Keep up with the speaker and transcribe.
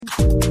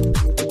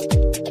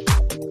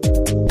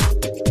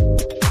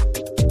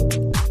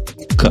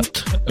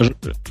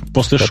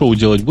После шоу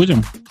делать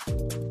будем?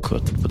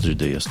 Подожди,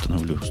 да я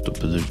остановлю. Стоп,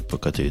 подожди,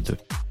 пока ты это...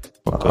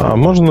 А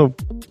можно...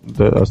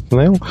 Да,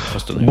 остановил?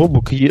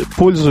 Бобук,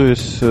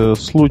 пользуясь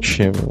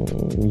случаем,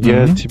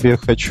 я тебе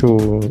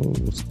хочу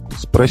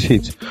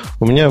спросить.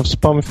 У меня в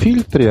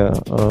спам-фильтре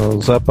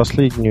за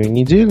последнюю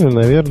неделю,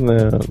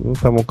 наверное,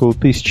 там около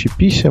 1000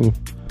 писем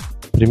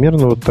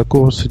примерно вот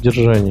такого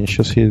содержания.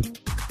 Сейчас я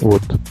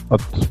вот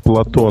от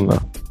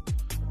Платона,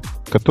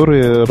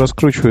 которые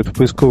раскручивают в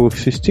поисковых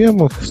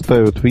системах,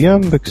 ставят в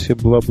Яндексе,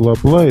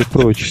 бла-бла-бла и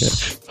прочее.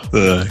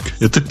 Так,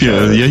 это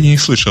первое. Я не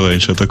слышал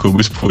раньше о таком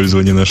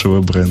использовании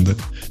нашего бренда.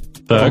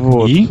 Так,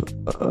 вот. И?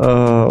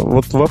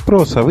 Вот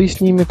вопрос, а вы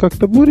с ними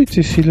как-то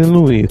боретесь или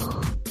ну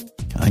их?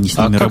 Они с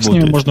ними как работают. с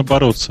ними можно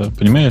бороться,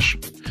 понимаешь?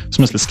 В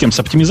смысле, с кем? С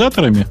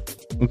оптимизаторами?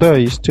 Да,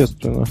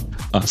 естественно.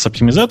 С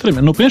оптимизаторами?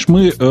 Ну, понимаешь,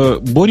 мы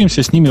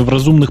боремся с ними в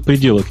разумных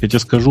пределах. Я тебе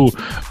скажу,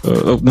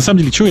 на самом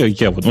деле, что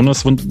я вот, у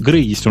нас вон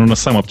Грей есть, он у нас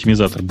сам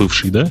оптимизатор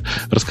бывший, да?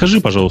 Расскажи,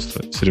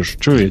 пожалуйста, Сереж,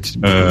 что я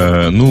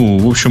тебе... Ну,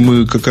 в общем,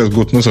 мы как раз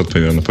год назад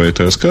примерно про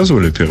это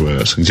рассказывали первый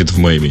раз, где-то в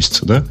мае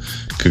месяце, да?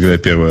 Когда я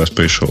первый раз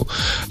пришел.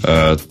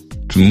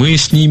 Мы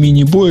с ними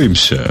не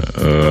боремся.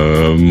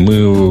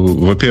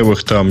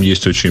 Во-первых, там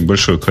есть очень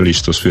большое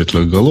количество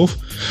светлых голов.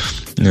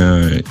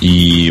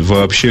 И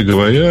вообще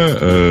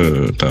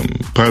говоря, там,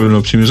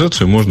 правильную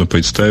оптимизацию можно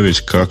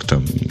представить как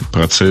там,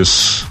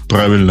 процесс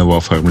правильного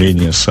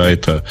оформления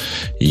сайта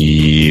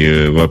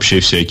и вообще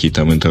всякий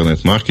там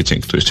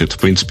интернет-маркетинг. То есть это, в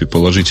принципе,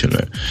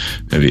 положительная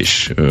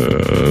вещь.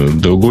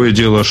 Другое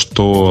дело,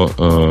 что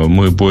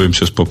мы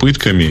боремся с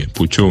попытками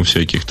путем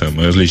всяких там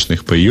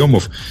различных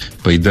приемов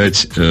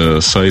придать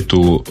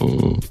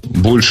сайту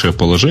большее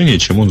положение,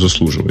 чем он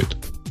заслуживает.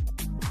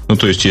 Ну,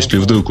 то есть, если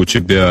вдруг у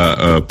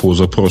тебя по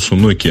запросу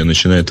Nokia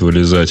начинает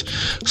вылезать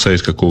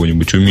сайт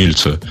какого-нибудь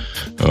умельца,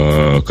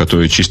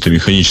 который чисто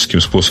механическим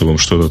способом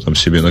что-то там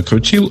себе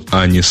накрутил,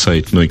 а не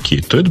сайт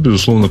Nokia, то это,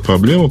 безусловно,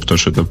 проблема, потому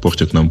что это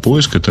портит нам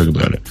поиск и так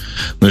далее.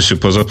 Но если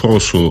по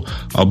запросу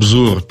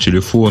обзор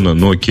телефона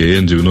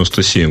Nokia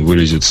N97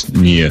 вылезет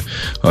не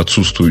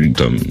отсутствует,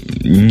 там,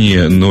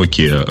 не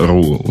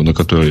Nokia.ru, на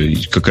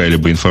которой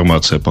какая-либо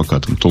информация пока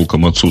там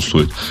толком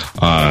отсутствует,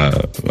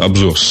 а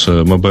обзор с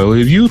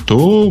Mobile Review,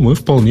 то мы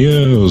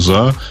вполне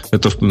за.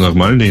 Это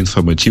нормальный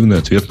информативный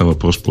ответ на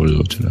вопрос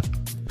пользователя.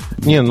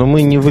 Не, ну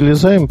мы не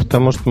вылезаем,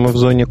 потому что мы в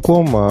зоне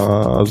ком,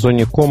 а в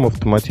зоне ком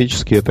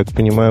автоматически, я так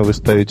понимаю, вы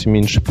ставите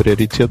меньше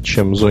приоритет,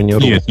 чем в зоне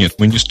ру. Нет,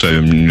 мы не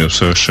ставим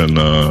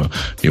совершенно,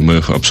 и мы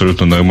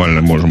абсолютно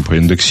нормально можем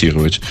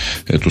проиндексировать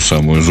эту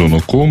самую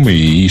зону ком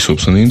и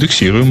собственно,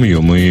 индексируем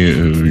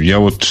ее. Я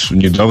вот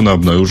недавно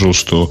обнаружил,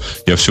 что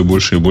я все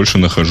больше и больше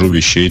нахожу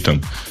вещей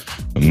там,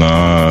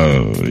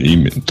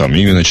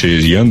 именно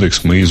через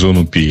Яндекс. Мы и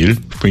зону PL,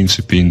 в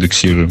принципе,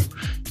 индексируем,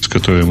 с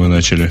которой мы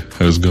начали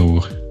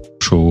разговор,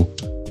 шоу.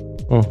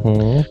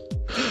 Угу.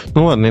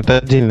 Ну ладно, это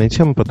отдельная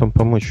тема, потом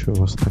помочу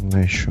вас тогда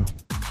еще.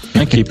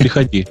 Окей,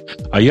 приходи.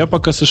 А я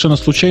пока совершенно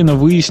случайно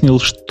выяснил,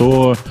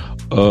 что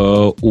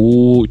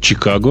у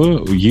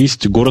Чикаго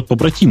есть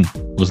город-побратим.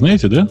 Вы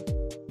знаете, да?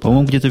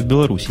 По-моему, где-то в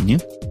Беларуси,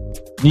 нет?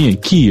 Не,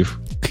 Киев.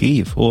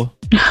 Киев, о.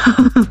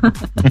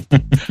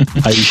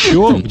 А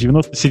еще в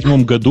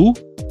 97 году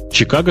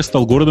Чикаго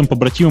стал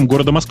городом-побратимом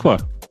города Москва.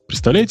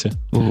 Представляете?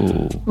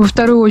 Во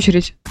вторую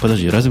очередь.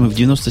 Подожди, разве мы в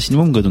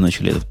 97 году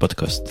начали этот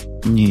подкаст?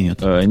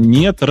 Нет.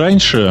 Нет,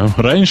 раньше,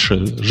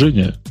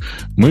 Женя.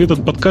 Мы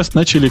этот подкаст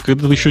начали,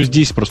 когда ты еще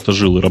здесь просто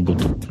жил и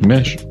работал.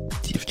 Понимаешь?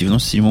 В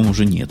 97-м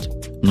уже нет.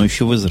 Но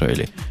еще в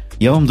Израиле.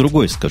 Я вам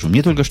другое скажу.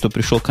 Мне только что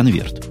пришел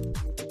конверт.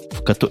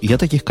 Я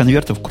таких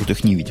конвертов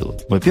крутых не видел.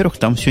 Во-первых,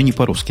 там все не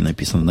по-русски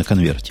написано на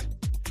конверте,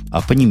 а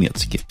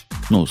по-немецки.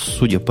 Ну,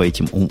 судя по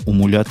этим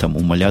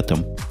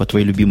умалятам, по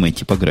твоей любимой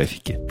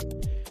типографике.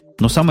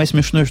 Но самое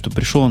смешное, что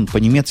пришел он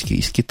по-немецки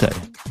из Китая.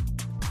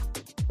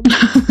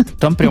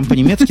 Там прям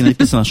по-немецки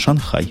написано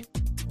 «Шанхай».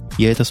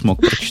 Я это смог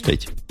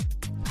прочитать.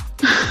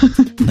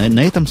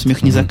 На этом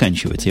смех не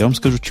заканчивается. Я вам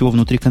скажу, чего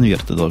внутри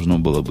конверта должно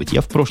было быть.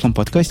 Я в прошлом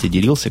подкасте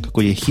делился,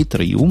 какой я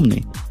хитрый и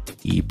умный,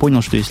 и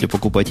понял, что если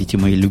покупать эти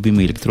мои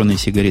любимые электронные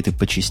сигареты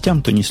по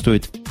частям, то они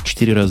стоят в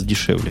 4 раза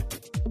дешевле.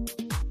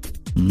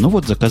 Ну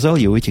вот, заказал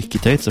я у этих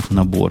китайцев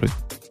наборы,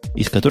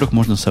 из которых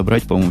можно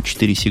собрать, по-моему,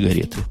 4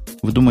 сигареты.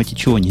 Вы думаете,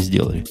 чего они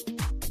сделали?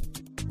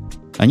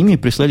 Они мне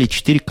прислали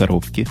 4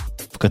 коробки,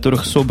 в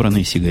которых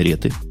собранные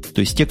сигареты, то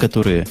есть те,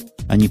 которые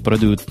они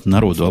продают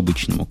народу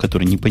обычному,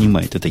 который не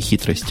понимает этой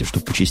хитрости, что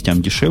по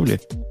частям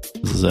дешевле,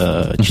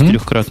 за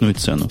 4-кратную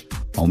цену.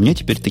 А у меня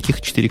теперь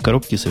таких 4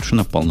 коробки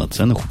совершенно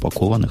полноценных,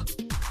 упакованных.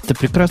 Это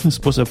прекрасный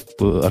способ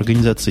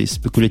организации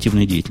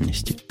спекулятивной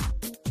деятельности.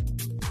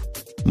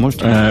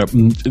 Можете?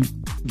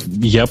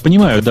 Я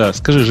понимаю, да.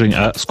 Скажи, Жень,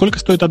 а сколько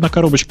стоит одна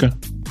коробочка?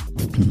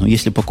 Ну,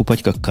 если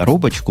покупать как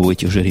коробочку у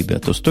этих же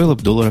ребят, то стоило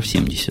бы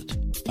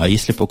 $70. А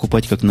если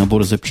покупать как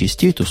набор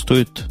запчастей, то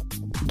стоит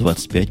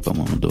 25,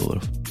 по-моему,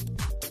 $.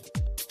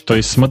 То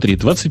есть, смотри,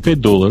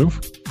 $25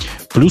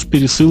 плюс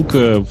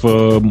пересылка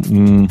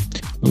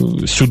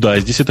сюда.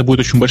 Здесь это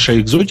будет очень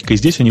большая экзотика, и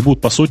здесь они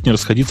будут по сотне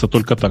расходиться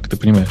только так, ты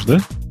понимаешь, да?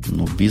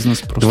 Ну,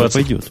 бизнес просто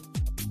пойдет.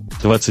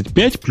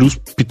 25 плюс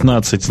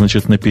 15,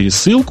 значит, на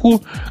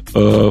пересылку.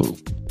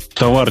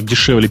 Товар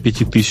дешевле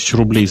 5000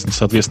 рублей,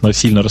 соответственно,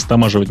 сильно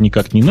растамаживать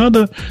никак не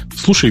надо.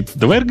 Слушай,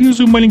 давай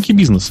организуем маленький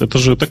бизнес. Это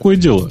же такое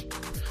дело.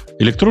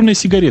 Электронные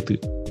сигареты.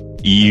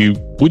 И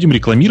будем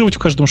рекламировать в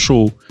каждом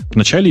шоу. В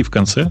начале и в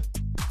конце.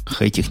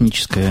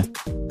 Хай-техническое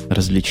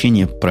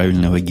развлечение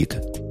правильного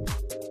гика.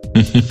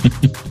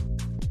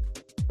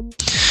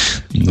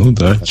 Ну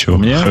да, что,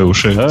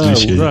 хорошее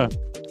развлечение.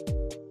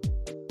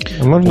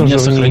 У меня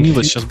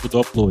сохранилось, сейчас буду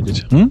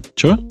аплодить.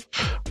 Че?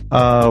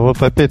 А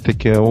вот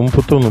опять-таки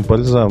Умпутуну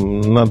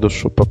бальзам на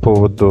душу по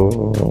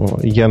поводу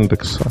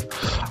Яндекса.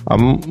 А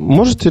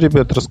можете,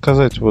 ребят,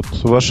 рассказать, вот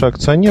ваши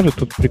акционеры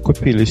тут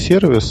прикупили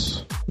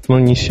сервис, ну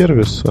не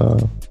сервис, а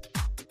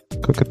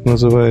как это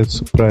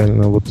называется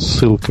правильно, вот с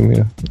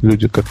ссылками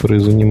люди, которые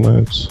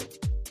занимаются.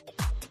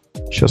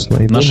 Сейчас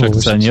найду. Наши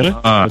акционеры?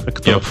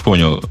 Я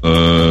понял.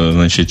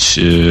 Значит,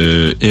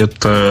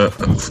 это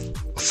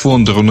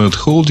фонд Runet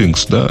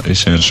Holdings, да,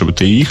 если я не ошибаюсь,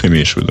 ты их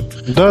имеешь в виду?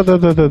 Да.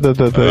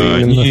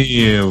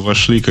 Они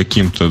вошли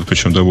каким-то,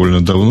 причем довольно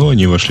давно,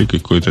 они вошли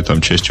какой-то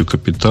там частью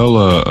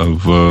капитала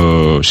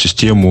в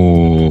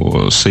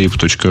систему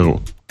save.ru.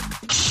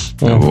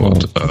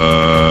 Вот.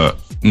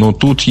 Но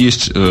тут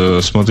есть,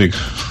 смотри,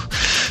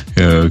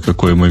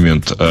 какой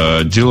момент.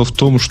 Дело в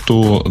том,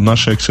 что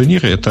наши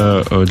акционеры,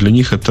 для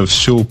них это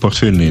все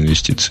портфельные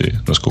инвестиции,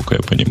 насколько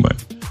я понимаю.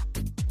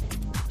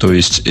 То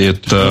есть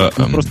это,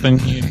 просто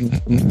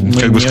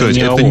как бы сказать,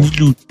 это не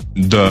люди.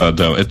 Да,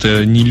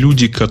 это не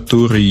люди,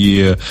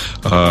 которые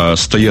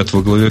стоят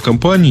во главе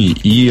компании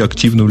и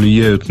активно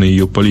влияют на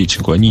ее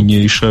политику. Они не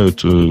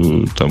решают,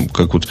 там,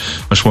 как вот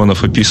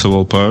Ашманов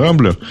описывал по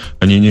Рамблер,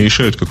 они не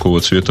решают,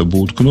 какого цвета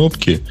будут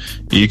кнопки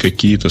и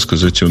какие, так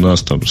сказать, у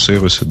нас там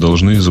сервисы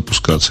должны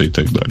запускаться и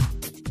так далее.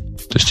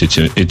 То есть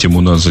этим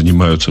у нас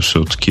занимаются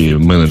все-таки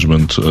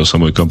менеджмент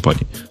самой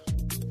компании.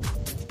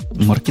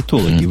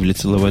 Маркетологи в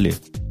лице Лавале.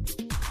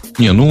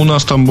 Не, ну у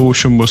нас там, в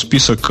общем,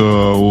 список,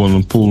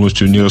 он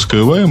полностью не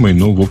раскрываемый,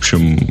 но, в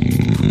общем,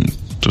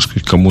 так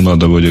сказать, кому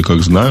надо, вроде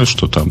как знают,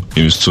 что там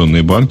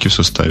инвестиционные банки в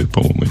составе,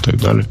 по-моему, и так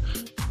далее.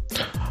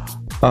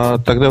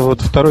 Тогда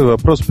вот второй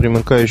вопрос,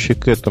 примыкающий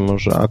к этому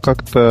же. А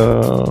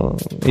как-то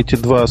эти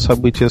два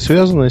события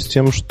связаны с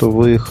тем, что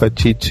вы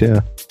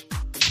хотите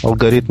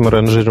алгоритмы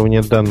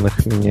ранжирования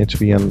данных менять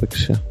в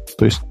Яндексе?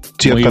 То есть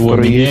те, мы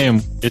которые его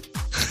меняем.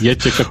 Я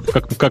тебе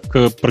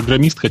как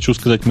программист хочу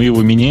сказать, мы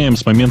его меняем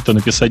с момента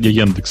написания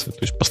Яндекса. То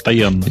есть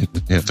постоянно.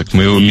 Нет, так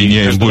мы его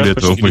меняем, более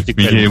того, мы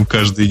меняем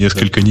каждые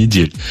несколько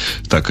недель.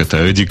 Так, это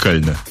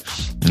радикально.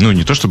 Ну,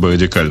 не то чтобы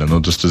радикально,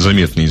 но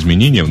заметные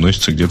изменения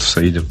вносятся где-то в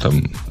среднем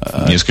там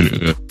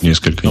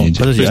несколько недель.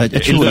 Подожди,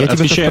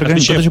 отвечая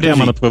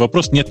прямо на твой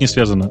вопрос, нет, не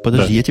связано.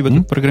 Подожди, я тебя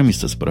как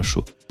программиста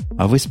спрошу.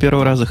 А вы с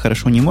первого раза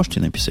хорошо не можете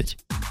написать?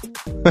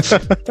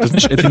 Ты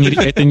знаешь,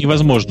 это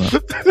невозможно.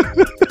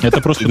 Это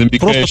просто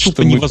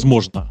тупо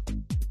невозможно.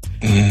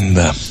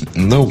 Да.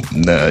 Ну,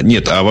 да.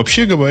 Нет, а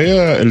вообще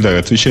говоря, Эльдар,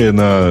 отвечая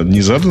на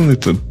незаданный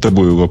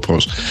тобой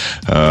вопрос,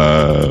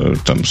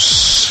 там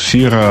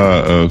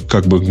сфера,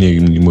 как бы к ней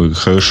мы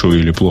хорошо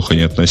или плохо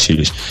не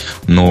относились,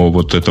 но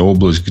вот эта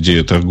область,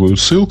 где торгуют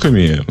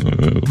ссылками,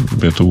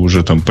 это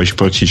уже там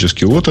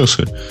практически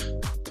отрасль,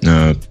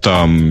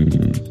 там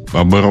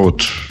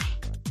оборот,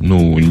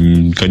 ну,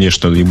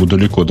 конечно, ему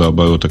далеко до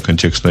оборота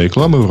контекстной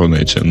рекламы в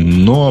Рунете,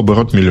 но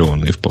оборот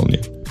миллионный вполне.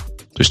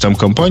 То есть там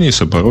компании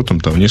с оборотом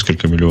там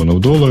несколько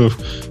миллионов долларов,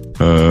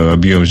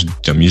 объем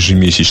там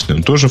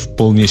ежемесячный тоже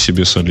вполне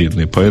себе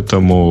солидный,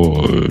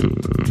 поэтому,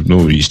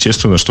 ну,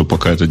 естественно, что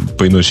пока это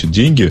приносит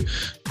деньги,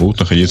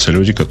 будут находиться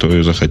люди,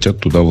 которые захотят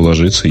туда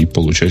вложиться и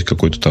получать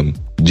какой-то там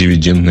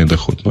дивидендный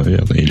доход,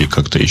 наверное, или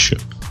как-то еще.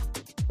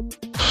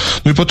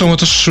 Ну и потом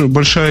это ж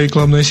большая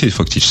рекламная сеть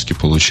фактически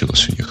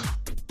получилась у них.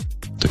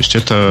 То есть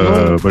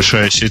это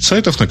большая сеть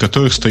сайтов, на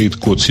которых стоит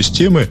код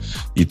системы,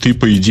 и ты,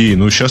 по идее,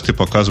 сейчас ты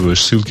показываешь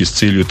ссылки с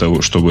целью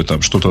того, чтобы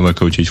там что-то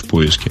накрутить в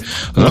поиске.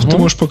 А завтра ты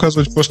можешь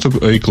показывать просто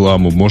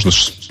рекламу, можно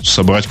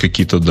собрать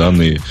какие-то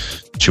данные,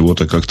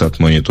 чего-то как-то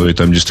отмониторить.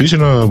 Там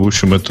действительно, в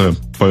общем, это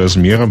по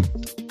размерам,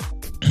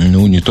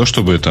 ну, не то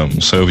чтобы там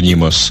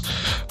сравнимо с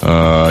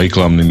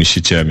рекламными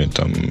сетями,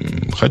 там,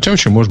 хотя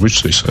очень может быть,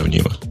 что и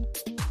сравнимо.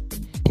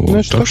 Ну,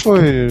 это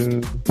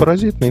такой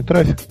паразитный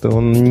трафик-то.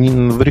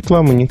 Он в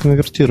рекламу не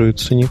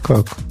конвертируется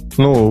никак.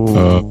 Ну,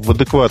 в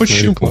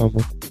адекватную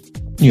рекламу.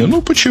 Не,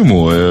 ну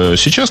почему?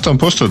 Сейчас там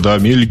просто, да,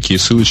 меленькие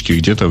ссылочки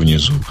где-то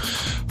внизу.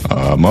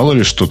 А мало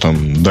ли, что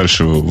там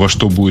дальше, во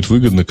что будет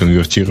выгодно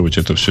конвертировать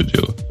это все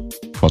дело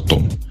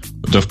потом.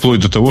 Да вплоть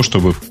до того,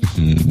 чтобы,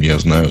 я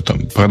знаю,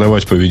 там,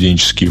 продавать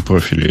поведенческие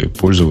профили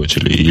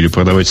пользователей или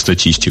продавать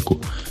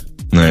статистику,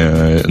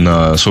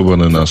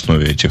 собранную на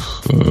основе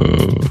этих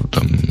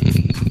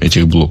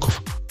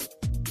блоков.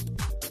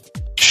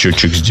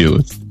 Счетчик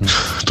сделать.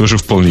 Тоже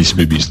вполне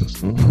себе бизнес.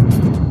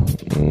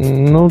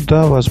 Ну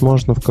да,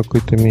 возможно, в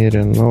какой-то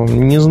мере. Но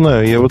не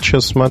знаю, я вот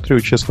сейчас смотрю,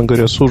 честно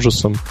говоря, с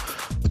ужасом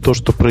в то,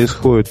 что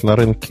происходит на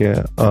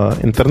рынке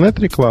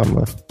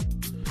интернет-рекламы.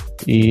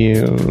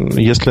 И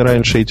если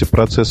раньше эти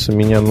процессы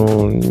меня,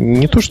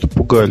 не то что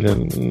пугали,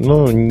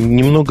 но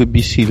немного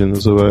бесили,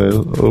 называя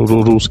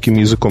русским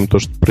языком то,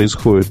 что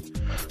происходит,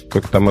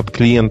 как там от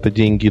клиента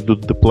деньги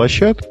идут до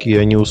площадки, и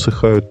они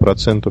усыхают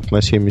процентов на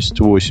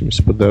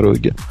 70-80 по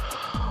дороге,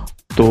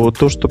 то,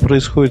 что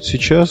происходит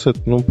сейчас,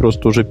 это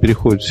просто уже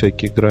переходит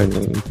всякие грани.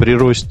 При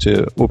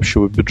росте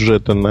общего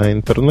бюджета на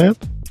интернет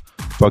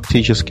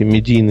фактически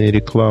медийная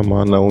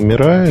реклама, она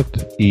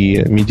умирает,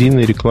 и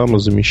медийная реклама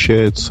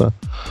замещается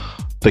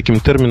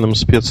таким термином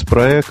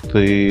спецпроект,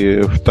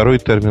 и второй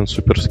термин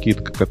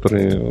суперскидка,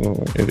 который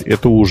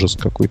это ужас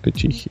какой-то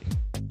тихий.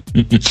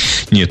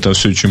 Нет, там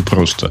все очень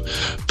просто.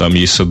 Там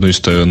есть, с одной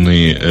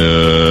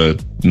стороны,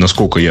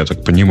 насколько я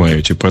так понимаю,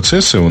 эти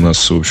процессы у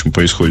нас, в общем,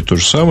 происходит то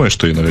же самое,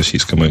 что и на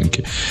российском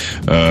рынке.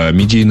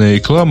 Медийная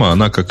реклама,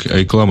 она как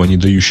реклама, не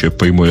дающая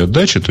прямой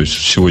отдачи, то есть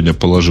сегодня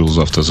положил,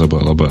 завтра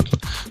забрал обратно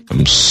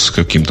там, с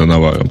каким-то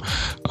наваром,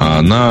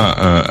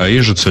 она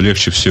режется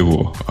легче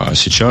всего. А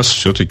сейчас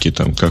все-таки,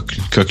 там,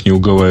 как не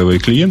уговаривая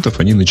клиентов,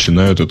 они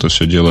начинают это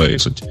все дело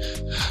резать.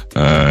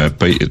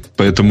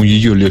 Поэтому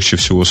ее легче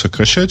всего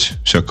сокращать,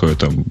 всякое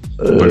там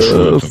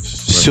большое.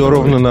 Все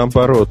ровно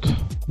наоборот.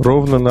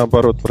 Ровно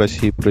наоборот в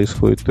России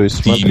происходит. То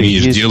есть, смотри, ты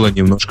имеешь дело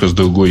немножко с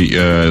другой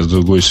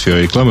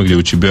сферой рекламы, где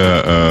у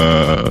тебя,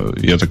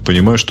 я так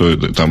понимаю, что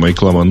там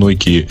реклама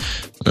Nokia,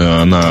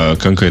 она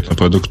конкретно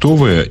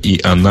продуктовая,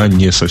 и она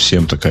не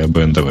совсем такая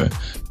брендовая.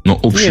 Но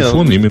общий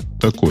фон именно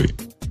такой.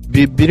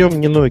 Берем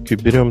не Nokia,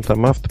 берем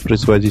там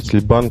автопроизводители,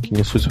 банки,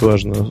 не суть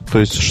важно. То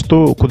есть,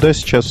 куда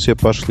сейчас все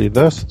пошли,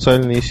 да?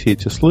 Социальные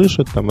сети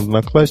слышат, там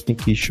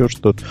Одноклассники, еще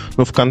что-то.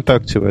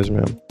 ВКонтакте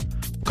возьмем.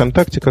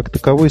 ВКонтакте как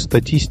таковой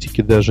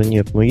статистики даже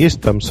нет. Но есть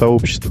там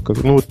сообщество,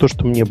 вот то,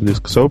 что мне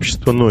близко,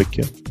 сообщество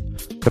Nokia,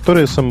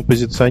 которое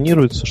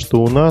самопозиционируется,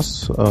 что у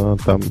нас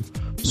там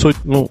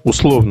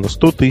условно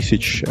 100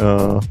 тысяч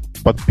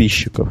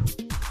подписчиков.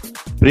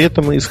 При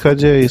этом,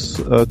 исходя из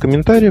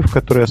комментариев,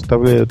 которые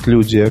оставляют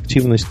люди,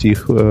 активности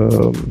их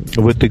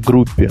в этой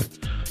группе,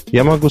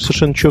 я могу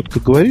совершенно четко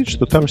говорить,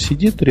 что там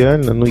сидит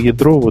реально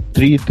ядро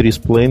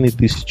 3-3,5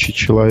 тысячи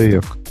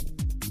человек.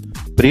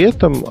 При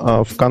этом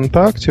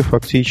ВКонтакте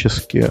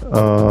фактически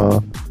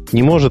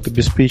не может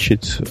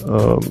обеспечить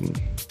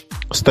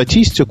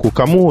статистику,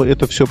 кому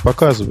это все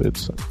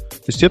показывается.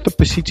 То есть это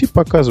по сети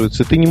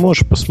показывается, и ты не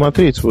можешь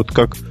посмотреть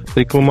как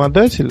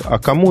рекламодатель, а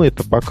кому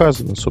это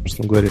показано,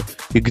 собственно говоря,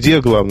 и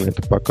где, главное,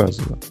 это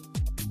показано.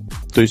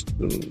 То есть,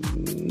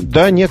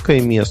 да,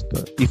 некое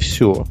место, и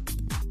все.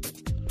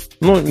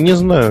 Не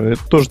знаю,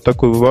 это тоже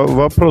такой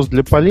вопрос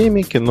для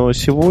полемики, но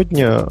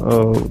сегодня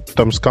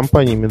там с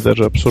компаниями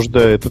даже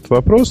обсуждая этот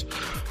вопрос,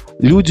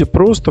 люди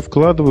просто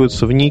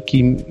вкладываются в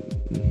некий...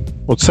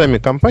 сами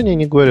компании,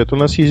 они говорят, у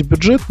нас есть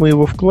бюджет, мы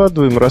его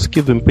вкладываем,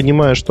 раскидываем,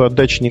 понимая, что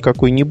отдачи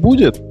никакой не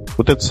будет.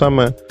 Это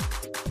самое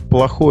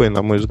плохое,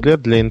 на мой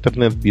взгляд, для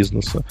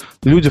интернет-бизнеса.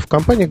 Люди в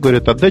компаниях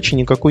говорят, отдачи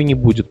никакой не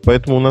будет,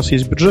 поэтому у нас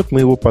есть бюджет, мы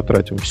его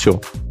потратим.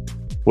 Все.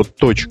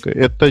 Точка.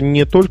 Это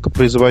не только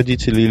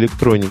производители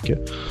электроники,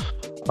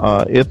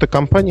 а это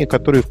компании,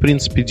 которые, в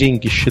принципе,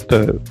 деньги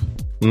считают.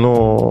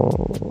 Но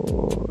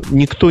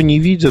никто не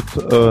видит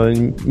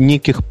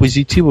неких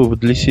позитивов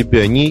для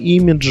себя, ни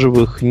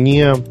имиджевых,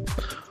 ни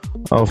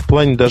в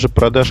плане даже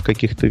продаж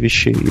каких-то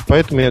вещей. И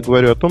поэтому я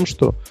говорю о том,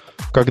 что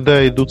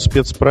когда идут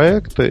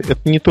спецпроекты,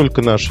 это не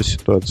только наша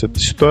ситуация, это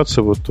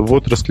ситуация в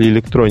отрасли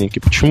электроники.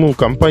 Почему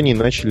компании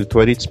начали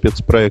творить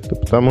спецпроекты?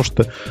 Потому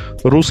что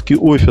русский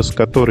офис,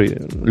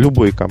 который,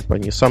 любой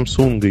компании,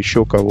 Samsung,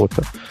 еще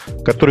кого-то,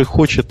 который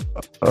хочет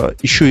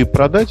еще и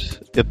продать,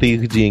 это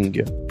их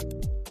деньги.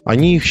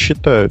 Они их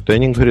считают, и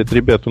они говорят,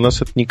 ребят, у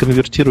нас это не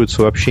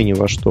конвертируется вообще ни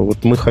во что.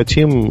 Мы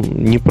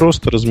хотим не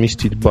просто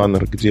разместить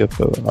баннер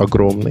где-то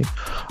огромный,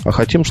 а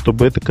хотим,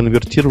 чтобы это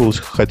конвертировалось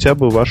хотя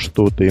бы во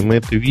что-то. И мы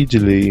это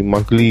видели и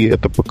могли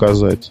это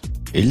показать.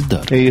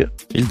 Эльдар,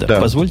 да.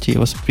 Позвольте, я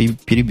вас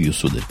перебью,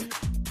 сударь.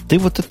 Ты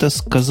это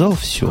сказал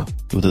все,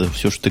 это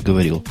все, что ты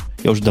говорил.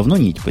 Я уже давно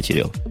нить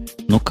потерял.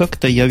 Но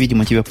как-то я,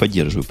 видимо, тебя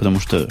поддерживаю,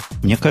 потому что,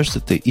 мне кажется,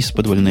 ты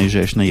исподволь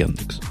наезжаешь на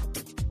Яндекс.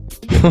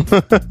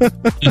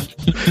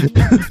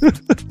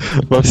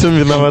 Во всем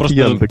виноват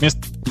Яндекс.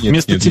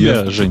 Вместо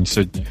тебя, Жень,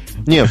 сегодня.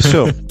 Нет,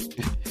 все.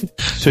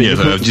 Нет,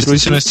 в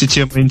действительности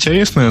тема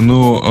интересная,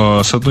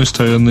 но, с одной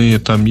стороны,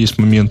 там есть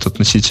момент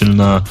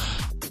относительно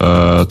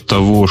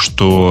того,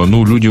 что,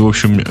 люди, в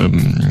общем,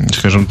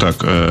 скажем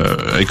так,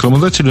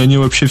 рекламодатели, они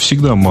вообще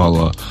всегда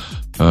мало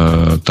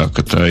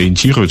это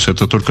ориентируются,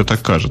 это только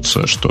так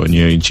кажется, что они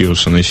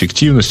ориентируются на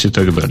эффективность и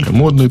так далее.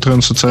 Модные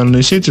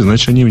трансоциальные сети,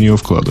 значит, они в нее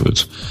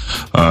вкладываются.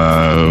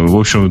 В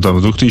общем, там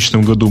в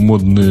 2000 году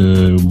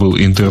модный был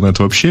интернет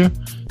вообще,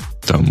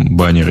 там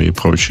баннеры и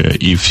прочее,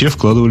 и все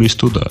вкладывались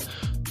туда.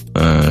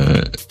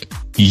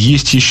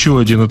 Есть еще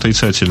один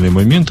отрицательный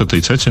момент,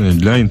 отрицательный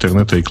для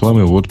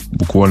интернет-рекламы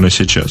буквально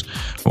сейчас.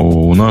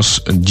 У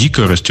нас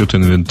дико растет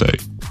инвентарь.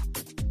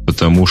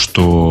 Потому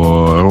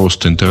что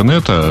рост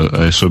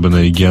интернета,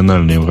 особенно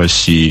региональный в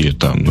России,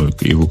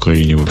 и в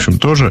Украине, в общем,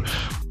 тоже,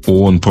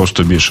 он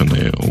просто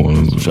бешеный.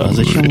 А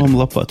зачем вам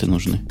лопаты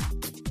нужны?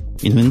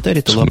 Инвентарь —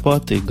 это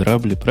лопаты,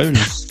 грабли, правильно?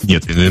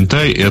 Нет,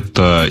 инвентарь —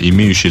 это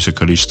имеющееся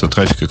количество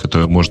трафика,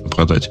 которое можно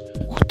продать.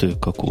 Ух ты,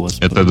 как у вас.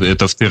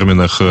 Это в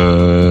терминах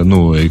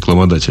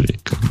рекламодателей.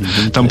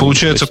 Там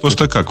получается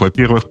просто как.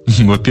 Во-первых,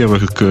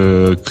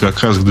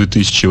 как раз к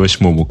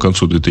 2008, к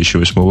концу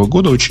 2008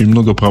 года очень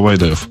много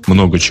провайдеров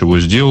много чего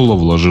сделало,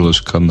 вложилось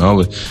в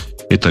каналы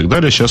и так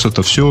далее. Сейчас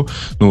это все,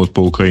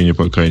 по Украине,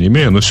 по крайней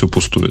мере, оно все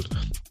пустует.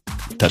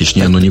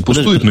 Точнее, оно не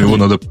пустует, но его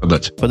надо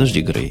продать.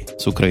 Подожди, Грей,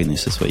 с Украиной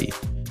со своей.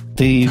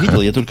 Ты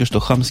видел, я только что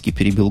хамски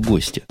перебил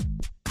гостя.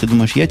 Ты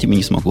думаешь, я тебя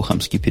не смогу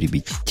хамски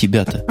перебить?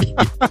 Тебя-то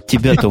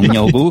у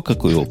меня ого,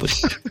 какой опыт.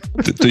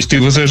 То есть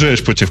ты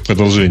возражаешь против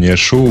продолжения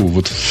шоу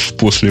в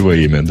после во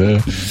имя,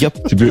 да?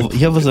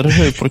 Я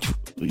возражаю против...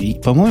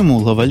 По-моему,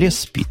 Лавалес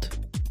спит.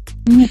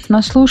 Нет,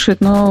 нас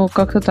слушает, но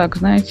как-то так,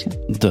 знаете.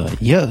 Да,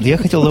 я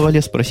хотел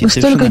Лавалес спросить. Вы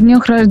столько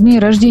дней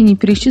рождения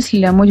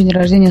перечислили, а мой день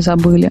рождения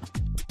забыли.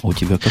 А у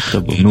тебя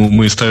как-то было?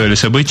 Мы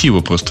старались обойти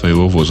вопрос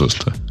твоего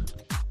возраста.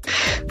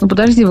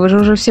 Подожди, вы же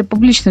уже все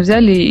публично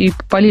взяли и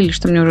полили,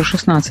 что мне уже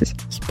 16.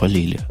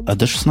 Спалили. А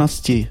до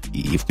 16, и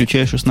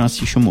включая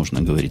 16, еще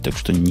можно говорить. Так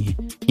что не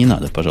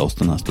надо,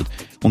 пожалуйста, нас тут.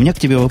 У меня к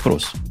тебе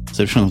вопрос.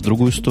 Совершенно в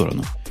другую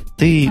сторону.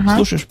 Ты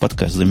слушаешь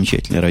подкаст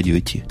 «Замечательный радио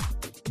Ти»?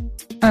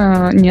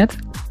 Нет.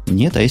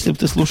 Нет? А если бы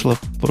ты слушала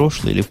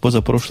прошлый или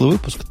позапрошлый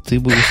выпуск, ты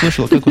бы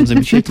услышала, как он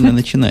замечательно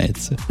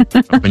начинается.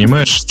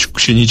 Понимаешь,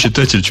 Чукча не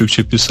читатель,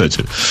 Чукча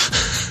писатель.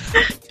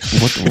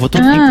 Вот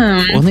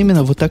он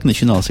именно вот так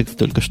начинался, как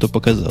только что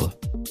показала.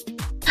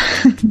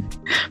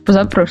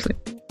 Позапрошлый.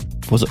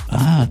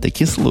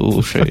 Таки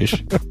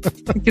слушаешь.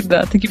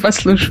 Таки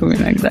послушаю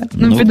иногда.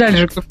 Педаль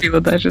же купила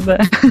даже, да.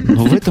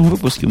 Но в этом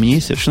выпуске у меня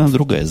есть совершенно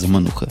другая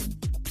замануха.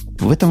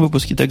 В этом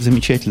выпуске так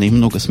замечательно и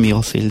много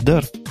смеялся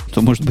Эльдар,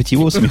 что, может быть,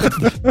 его смех...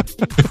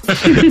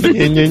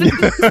 Не-не-не.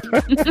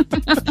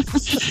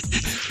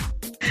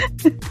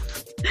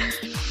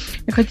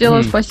 Я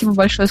хотела спасибо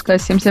большое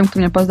сказать всем, кто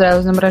меня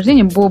поздравил с днем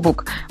рождения.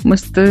 Бобук,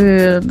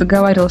 ты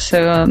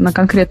договаривался на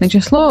конкретное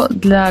число.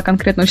 Для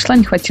конкретного числа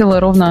не хватило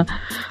ровно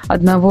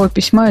одного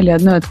письма или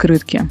одной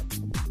открытки.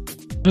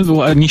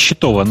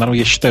 Нищетово.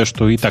 Я считаю,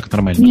 что и так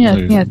нормально.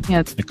 Нет.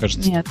 Мне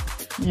кажется. Нет.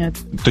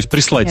 То есть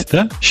прислать,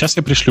 да? Сейчас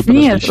я пришлю.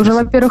 Нет, уже,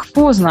 во-первых,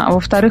 поздно. А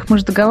во-вторых, мы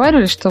же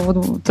договаривались, что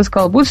вот ты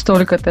сказал, будет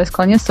столько-то, я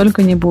сказал, нет,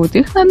 столько не будет.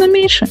 Их, наверное,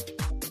 меньше.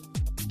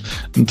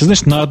 Ты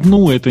знаешь, на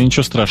одну это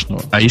ничего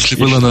страшного. А если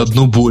было на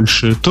одну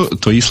больше, то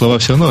твои слова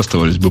все равно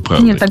оставались бы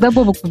правдой. Нет, тогда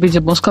Бобук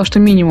победил. Он сказал, что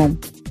минимум.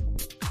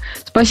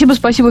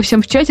 Спасибо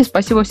всем в чате,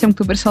 спасибо всем,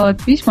 кто присылал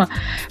письма,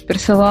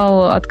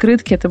 присылал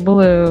открытки, это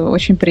было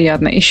очень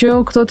приятно.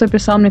 Еще кто-то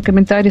писал мне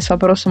комментарий с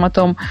вопросом о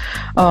том,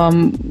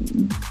 там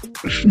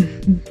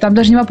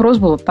даже не вопрос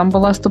был, там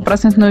была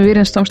 100%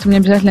 уверенность в том, что мне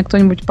обязательно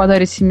кто-нибудь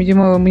подарит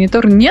 7-дюймовый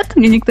монитор. Нет,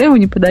 мне никто его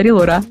не подарил,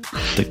 ура.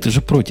 Так ты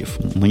же против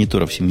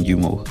мониторов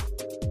 7-дюймовых.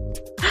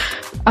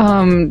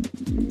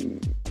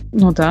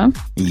 Да.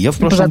 Я в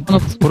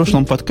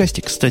прошлом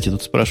подкасте, кстати,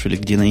 тут спрашивали,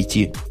 где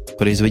найти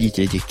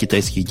производителя этих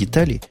китайских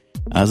деталей.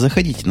 А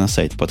заходите на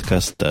сайт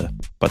подкаста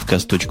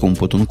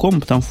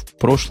podcast.umpotun.com, там в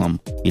прошлом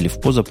или в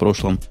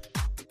позапрошлом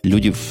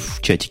люди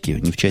в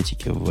чатике, не в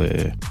чатике,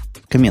 в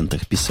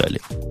комментах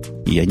писали.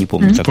 Я не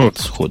помню, как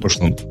это сходу.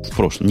 В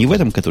прошлом. Не в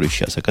этом, который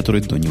сейчас, а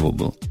который до него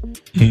был.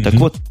 Так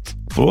вот,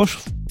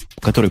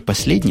 который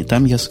последний,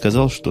 там я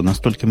сказал, что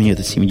настолько меня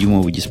этот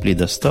 7-дюймовый дисплей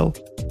достал,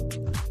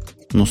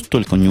 но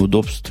столько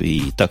неудобств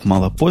и так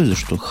мало пользы,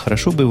 что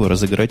хорошо бы его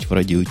разыграть в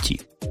радио Ти.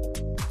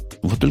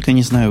 Вот только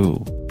не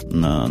знаю,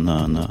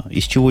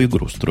 из чего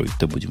игру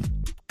строить-то будем.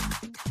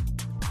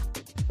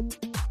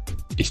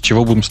 Из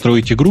чего будем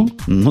строить игру?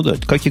 Ну да,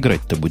 как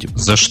играть-то будем?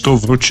 За что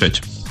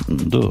вручать?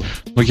 Да.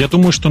 Но я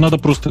думаю, что надо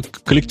просто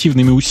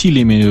коллективными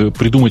усилиями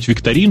придумать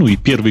викторину, и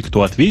первый,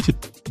 кто ответит,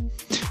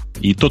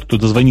 и тот, кто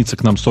дозвонится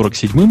к нам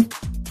 47-м...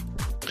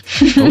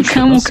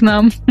 Кому к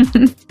нам?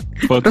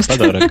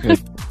 Подарок.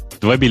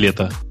 2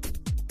 билета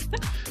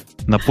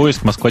на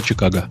поезд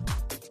Москва-Чикаго.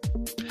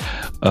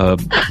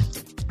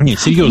 Нет,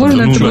 серьезно.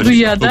 Можно это буду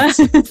я, да?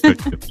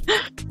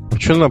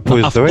 Что на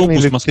поезд? Давай на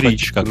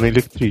электричку. На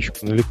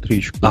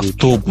электричку.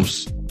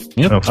 Автобус.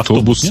 Нет?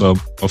 Автобусом.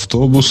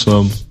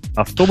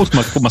 Автобус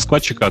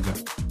Москва-Чикаго.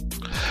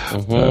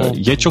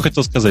 Я что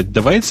хотел сказать?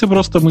 Давайте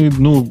просто мы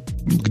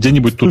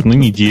где-нибудь тут на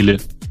неделе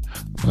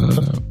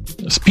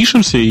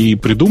спишемся и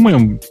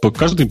придумаем,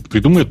 каждый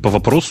придумает по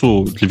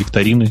вопросу для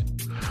викторины.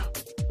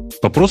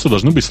 Вопросы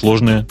должны быть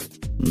сложные.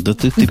 Да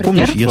ты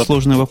помнишь, я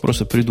сложные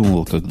вопросы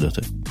придумывал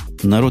когда-то.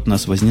 Народ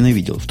нас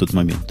возненавидел в тот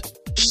момент.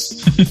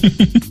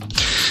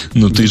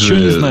 Ну ты же...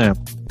 не знаю.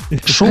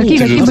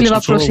 Какие были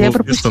вопросы? Я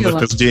пропустила.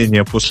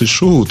 Нахождение после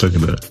шоу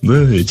тогда,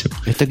 да, этим?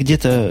 Это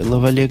где-то,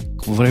 Лавале,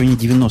 в районе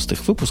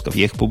 90-х выпусков,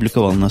 я их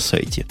публиковал на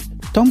сайте.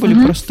 Там были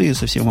простые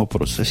совсем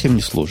вопросы, совсем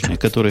несложные,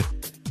 которые,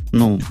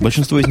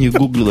 большинство из них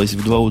гуглилось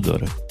в 2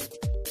 удара.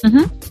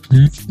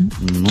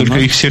 Только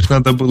их всех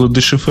надо было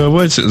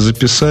дешифровать,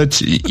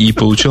 записать, и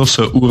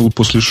получался URL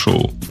после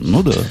шоу.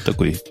 Ну да,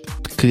 такой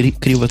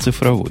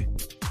кривоцифровой.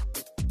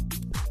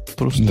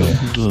 Просто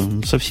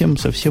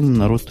совсем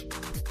народ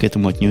к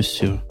этому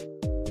отнесся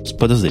с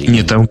подозрением.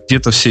 Нет, там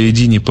где-то в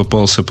середине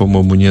попался,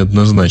 по-моему,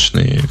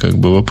 неоднозначный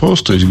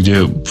вопрос, то есть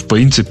где, в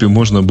принципе,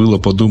 можно было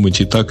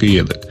подумать и так, и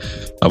эдак.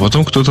 А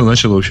потом кто-то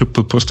начал вообще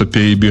просто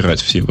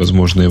перебирать все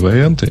возможные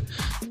варианты.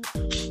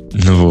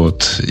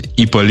 Вот.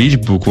 И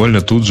полить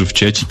буквально тут же в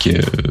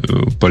чатике,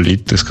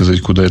 полить, так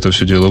сказать, куда это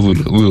все дело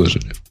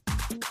выложили.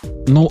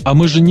 Ну, а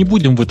мы же не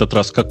будем в этот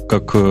раз,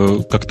 как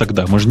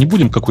тогда, мы же не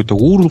будем какой-то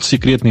URL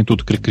секретный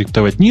тут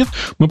криптовать. Нет,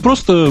 мы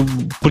просто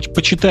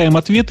почитаем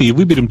ответы и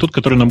выберем тот,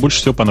 который нам больше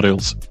всего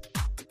понравился.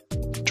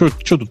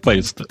 Что тут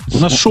париться-то? У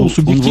нас шоу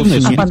субъективное.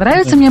 А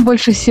понравится мне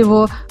больше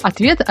всего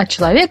ответ от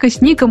человека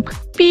с ником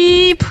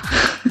Пип.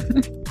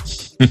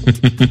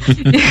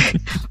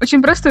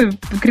 Очень простой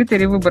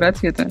критерий выбора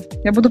ответа.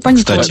 Я буду по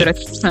нику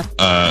выбирать.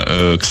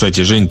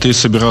 Кстати, Жень, ты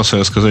собирался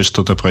рассказать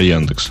что-то про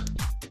Яндекс.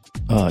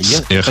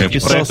 Я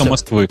подписался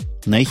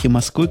на Эхе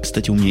Москвы.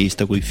 Кстати, у меня есть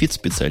такой фид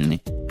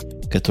специальный,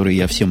 который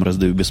я всем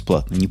раздаю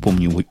бесплатно. Не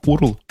помню его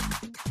URL.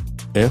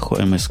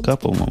 Эхо МСК,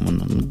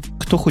 по-моему.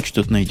 Кто хочет,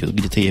 тот найдет.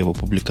 Где-то я его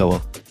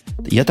публиковал.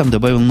 Я там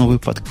добавил новый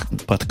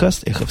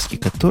подкаст эховский,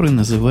 который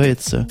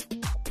называется...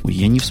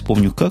 Я не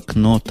вспомню как,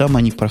 но там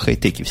они про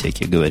хай-теки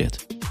всякие говорят.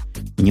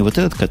 Не вот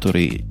этот,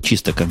 который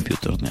чисто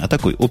компьютерный, а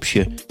такой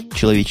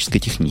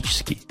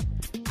общечеловеческо-технический.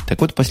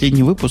 Так вот,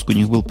 последний выпуск у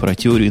них был про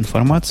теорию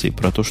информации,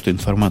 про то, что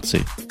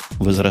информация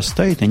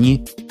возрастает.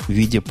 Они в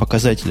виде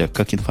показателя,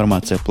 как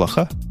информация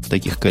плоха в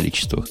таких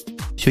количествах,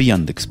 все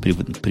Яндекс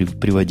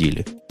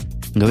приводили.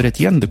 Говорят,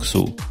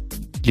 Яндексу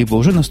либо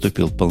уже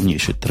наступил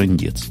полнейший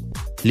трындец,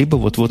 либо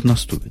вот-вот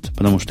наступит,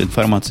 потому что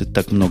информации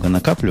так много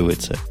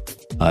накапливается,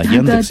 а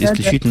Яндекс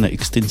исключительно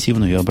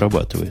экстенсивно ее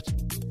обрабатывает.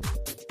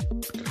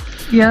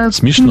 Я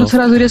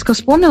сразу резко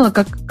вспомнила,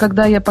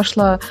 когда я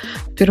пошла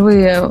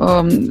впервые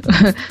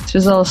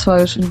связала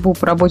свою судьбу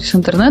по работе с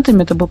интернетом,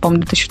 это был,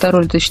 по-моему,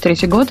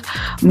 2002-2003 год,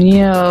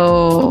 мне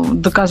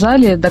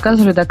доказывали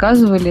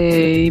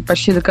и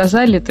почти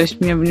доказали, то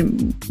есть мне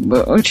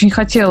очень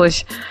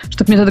хотелось,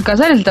 чтобы мне это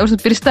доказали, для того,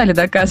 чтобы перестали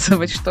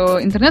доказывать, что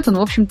интернет, он,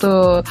 в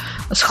общем-то,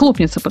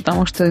 схлопнется,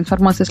 потому что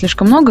информации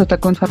слишком много,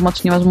 такую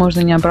информацию невозможно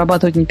ни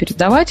обрабатывать, ни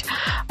передавать,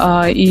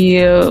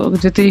 и к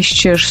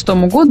 2006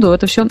 году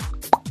это все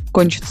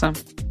кончится.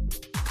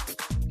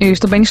 И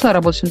чтобы я не шла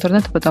работать в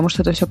интернете, потому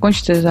что это все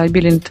кончится из-за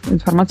обилия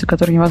информации,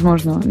 которой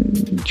невозможно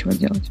ничего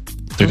делать.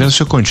 Так это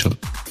все кончилось.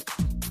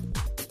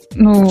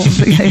 Ну,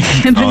 я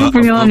не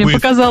поняла, мне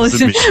показалось.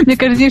 Мне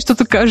каждый день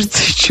что-то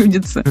кажется и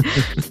чудится.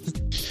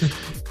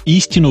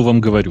 Истину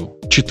вам говорю.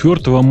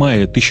 4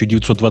 мая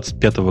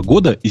 1925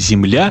 года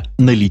Земля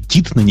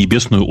налетит на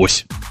небесную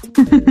ось.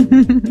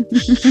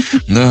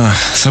 Да,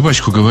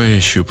 собачку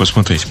говорящую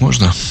посмотреть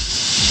можно?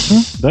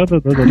 Да.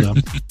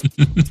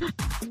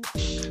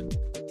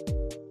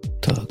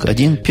 Так,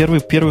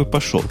 первый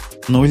пошел.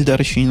 Но Ильдар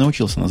еще не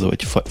научился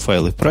называть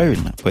файлы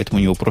правильно, поэтому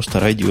у него просто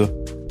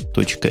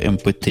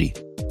radio.mp3.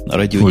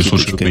 Ой,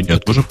 слушай, у меня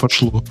тоже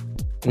пошло.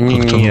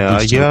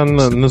 Не, я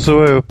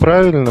называю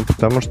правильно,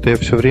 потому что я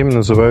все время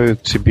называю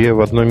тебе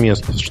в одно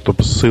место,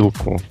 чтобы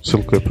ссылку.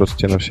 Ссылку я просто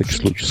тебе на всякий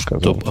случай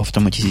сказал. Чтобы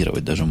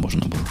автоматизировать даже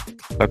можно было.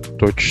 Так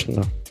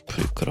точно.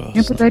 Прекрасно.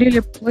 Мне подарили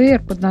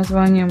плеер под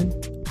названием...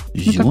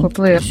 Зюн? Ну, такой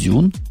плеер.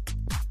 Зюн?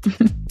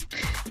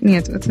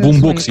 Нет, это...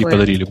 Бумбокс ей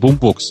подарили,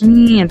 бумбокс.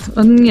 Нет,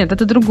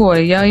 это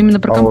другое. Я именно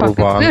про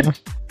компактный плеер,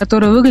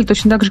 который выглядит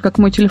точно так же, как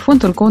мой телефон,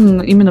 только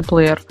он именно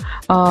плеер.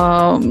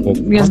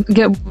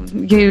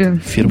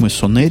 Фирмы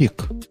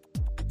Сонерик?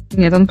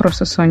 Нет, он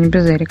просто Sony,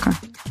 без Эрика.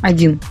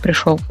 Один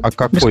пришел. А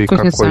какой?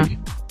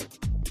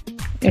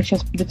 Я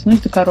сейчас дотянусь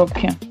до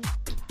коробки.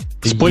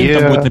 Спорим,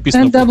 там будет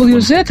написано...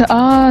 NWZ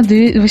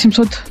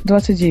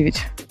A829.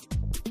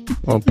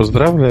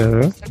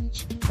 Поздравляю.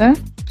 Да?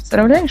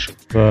 Поздравляешь?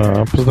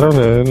 Да,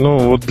 поздравляю. Ну,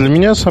 вот для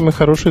меня самый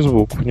хороший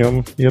звук в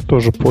нем. Я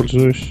тоже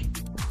пользуюсь.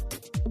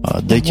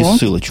 Дайте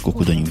ссылочку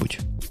куда-нибудь.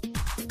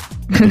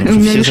 У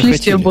меня лишь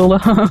листья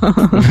было.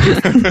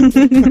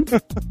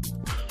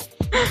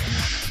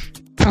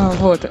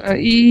 Вот.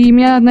 И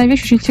меня одна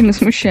вещь очень сильно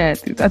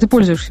смущает. А ты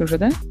пользуешься уже,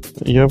 да?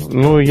 Я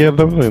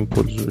давно им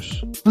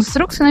пользуюсь. В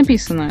инструкции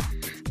написано,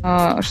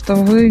 что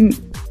вы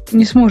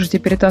не сможете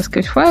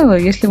перетаскивать файлы,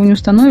 если вы не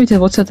установите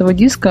вот с этого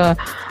диска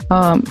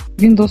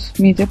Windows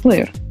Media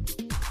Player.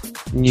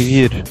 Не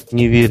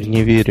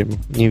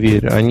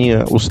верь. Они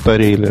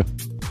устарели.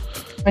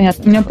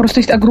 Понятно. У меня просто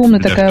есть огромная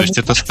такая... То есть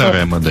это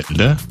старая модель,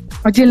 да?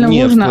 Отдельно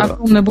вложена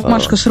огромная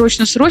бумажка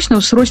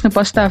срочно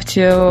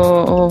поставьте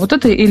вот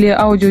это или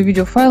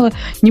аудио-видео файлы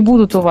не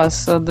будут у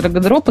вас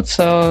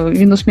драгодропаться,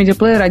 Windows Media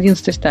Player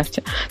 11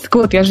 ставьте. Так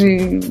вот, я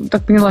же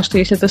так поняла, что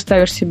если ты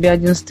ставишь себе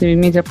 11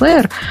 Media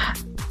Player,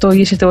 то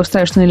если ты его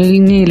ставишь на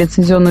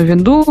нелицензионную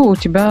винду, у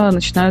тебя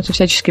начинаются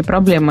всяческие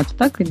проблемы. Это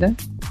так ведь, да?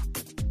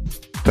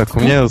 Так,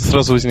 у меня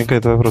сразу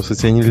возникает вопрос, у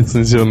тебя не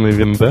лицензионная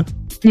винда?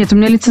 Нет, у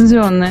меня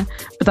лицензионная,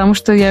 потому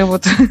что я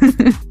вот...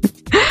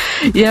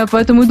 Я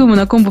поэтому и думаю,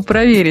 на ком бы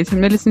проверить. У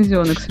меня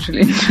лицензионная, к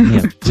сожалению.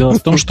 Нет, дело в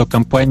том, что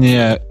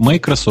компания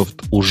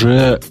Microsoft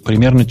уже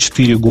примерно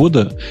 4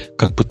 года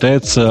как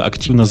пытается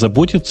активно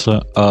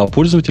заботиться о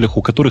пользователях,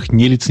 у которых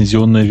не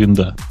лицензионная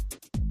винда.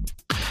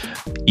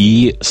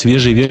 И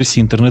свежие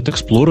версии Internet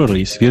Explorer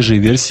и свежие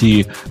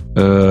версии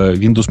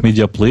Windows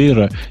Media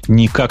Player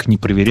никак не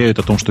проверяют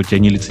о том, что у тебя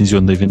не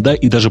лицензионная винда,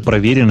 и даже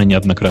проверено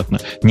неоднократно.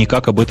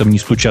 Никак об этом не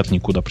стучат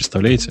никуда,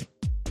 представляете?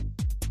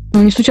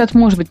 Ну, не стучат,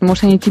 может быть.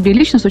 Может, они тебе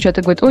лично стучат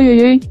и говорят,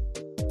 ой-ой-ой.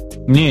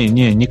 Не,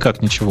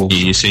 никак ничего. И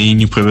если они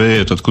не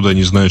проверяют, откуда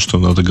они знают, что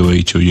надо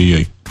говорить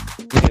ой-ой-ой?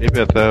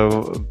 Ребята,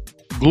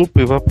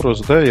 глупый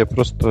вопрос, да? Я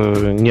просто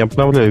не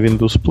обновляю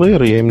Windows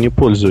Player, я им не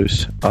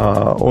пользуюсь.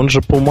 А он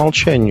же по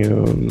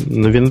умолчанию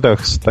на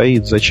виндах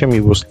стоит. Зачем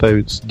его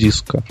ставить с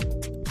диска?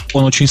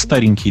 Он очень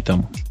старенький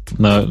там.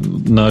 На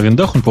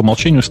виндах он по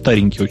умолчанию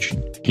старенький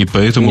очень. И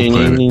поэтому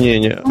правильно.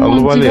 Не.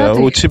 Алваля,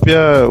 у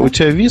тебя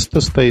Vista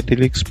стоит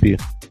или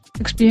XP?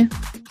 XP.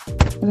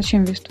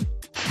 Зачем Vista?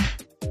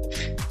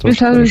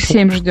 Vista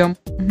 7 ждем.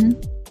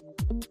 Угу.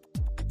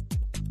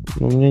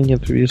 У меня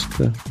нет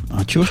Vista.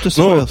 А чего ж ты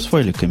с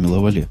файликами,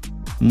 Лавале?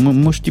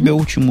 Мы ж тебя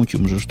учим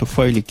же, что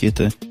файлики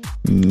это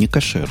не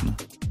кошерно.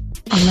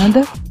 А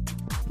надо?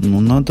 Ну,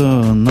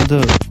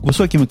 надо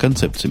высокими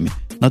концепциями.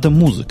 Надо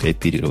музыкой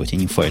оперировать, а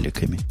не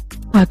файликами.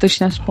 А,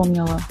 точно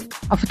вспомнила.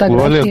 А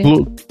фотографии?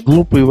 Валя,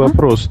 глупый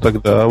вопрос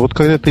тогда. А вот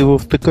когда ты его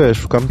втыкаешь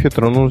в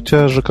компьютер, у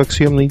тебя же как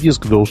съемный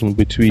диск должен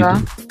быть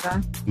виден.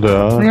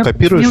 Да.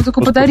 Копируешь. Мне его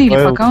только подарили,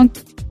 файл. Пока он...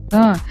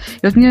 Да.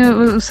 И вот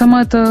мне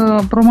сама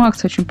эта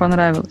промо-акция очень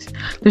понравилась.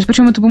 То есть,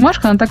 причем эта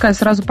бумажка, она такая,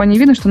 сразу по ней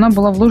видно, что она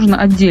была вложена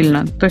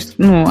отдельно. То есть,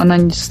 она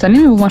не с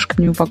остальными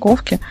бумажками, не в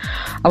упаковке,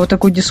 а вот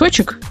такой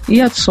дисочек и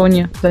от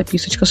Sony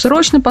записочка.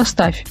 Срочно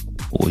поставь.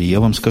 Ой, я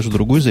вам скажу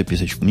другую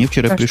записочку. Мне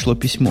вчера пришло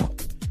письмо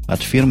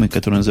от фирмы,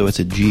 которая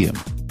называется GM.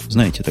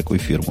 Знаете такую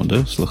фирму,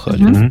 да?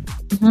 Слыхали?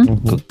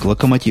 Как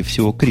локомотив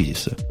всего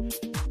кризиса.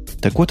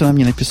 Так вот, она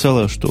мне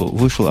написала, что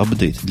вышел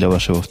апдейт для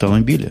вашего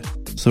автомобиля.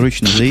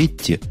 Срочно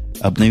заедьте,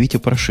 обновите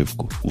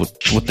прошивку.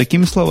 Вот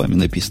такими словами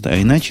написано.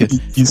 А иначе...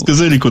 И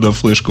сказали, куда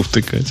флешку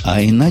втыкать.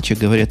 А иначе,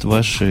 говорят,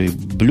 ваш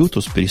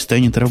Bluetooth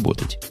перестанет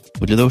работать.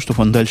 Вот для того,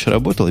 чтобы он дальше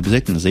работал,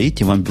 обязательно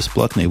заедьте, вам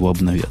бесплатно его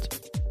обновят.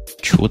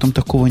 Чего там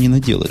такого не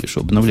наделали,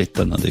 что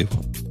обновлять-то надо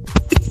его?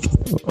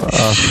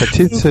 А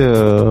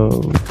хотите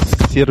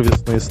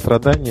сервисные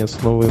страдания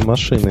с новой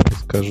машиной,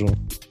 скажу?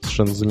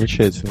 Совершенно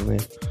замечательные.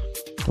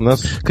 У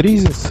нас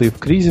кризис, и в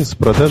кризис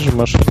продажи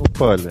машин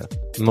упали.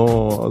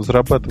 Но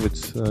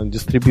зарабатывать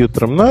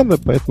дистрибьюторам надо,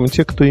 поэтому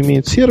те, кто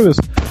имеет сервис,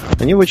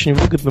 они в очень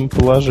выгодном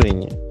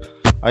положении.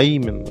 А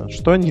именно,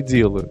 что они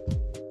делают?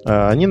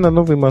 Они на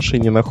новой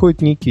машине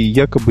находят некий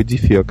якобы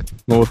дефект.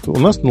 Но вот у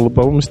нас на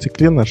лобовом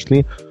стекле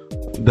нашли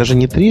даже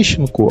не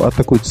трещинку, а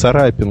такую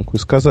царапинку. И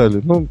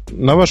сказали,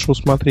 на ваше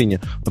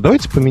усмотрение,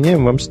 давайте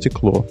поменяем вам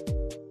стекло.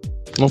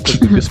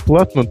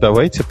 Бесплатно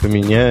давайте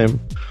поменяем.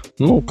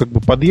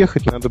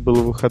 Подъехать надо было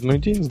в выходной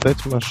день,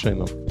 сдать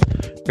машину.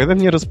 Когда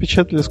мне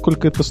распечатали,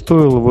 сколько это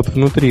стоило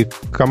внутри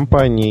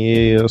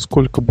компании, и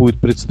сколько будет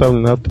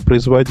представлено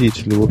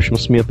автопроизводителю, в общем,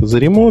 смета за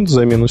ремонт,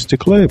 замену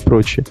стекла и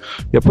прочее,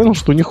 я понял,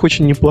 что у них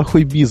очень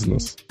неплохой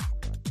бизнес.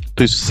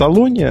 То есть в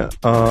салоне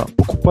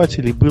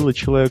покупателей было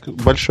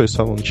большой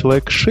салон,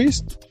 человек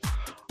 6,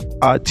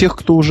 а тех,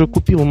 кто уже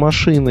купил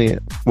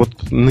машины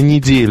на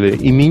неделе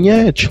и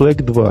меняет,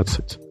 человек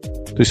 20.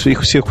 То есть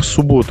их всех в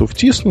субботу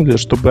втиснули,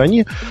 чтобы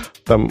они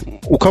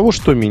у кого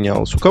что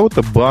менялось, у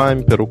кого-то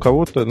бампер, у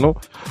кого-то...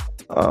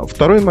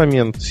 Второй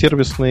момент.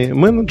 Сервисный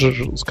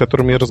менеджер, с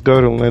которым я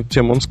разговаривал на эту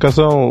тему, он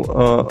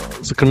сказал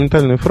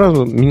сакраментальную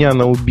фразу «меня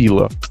она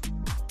убила».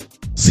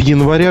 С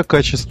января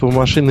качество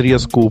машин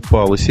резко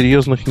упало.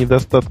 Серьезных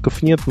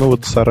недостатков нет, но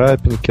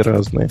царапинки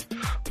разные.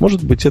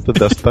 Может быть, это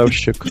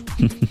доставщик.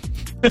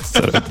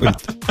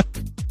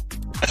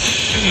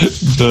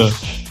 Да.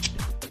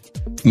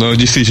 Но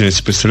действительно,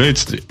 если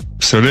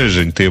представляешь,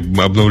 Жень, ты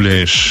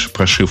обновляешь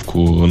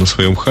прошивку на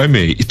своем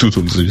хаме, и тут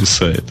он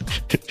зависает.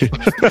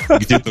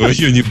 Где-то в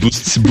районе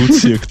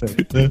бут-сектора.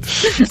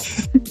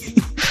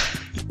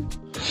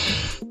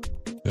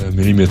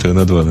 Миллиметра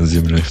на 2 над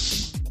землей.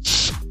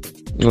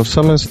 Но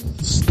самое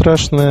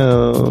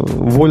страшное,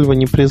 Volvo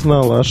не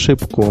признала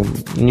ошибку.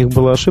 У них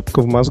была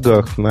ошибка в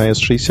мозгах на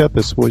S60,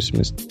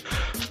 S80.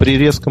 При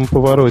резком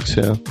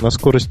повороте на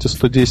скорости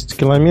 110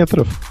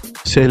 километров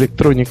вся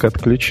электроника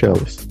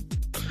отключалась.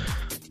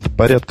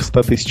 Порядка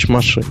 100 тысяч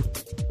машин.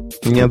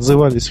 Не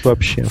отзывались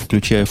вообще.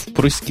 Включая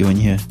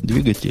впрыскивание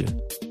двигателя?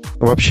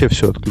 Вообще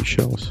все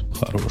отключалось.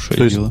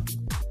 Хорошее дело.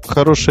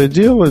 Хорошее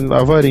дело,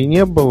 аварий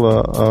не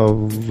было, а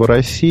в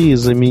России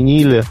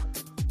заменили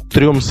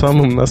 3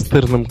 самым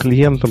настырным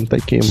клиентам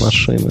такие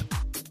машины.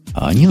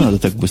 А не надо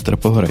так быстро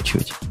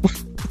поворачивать.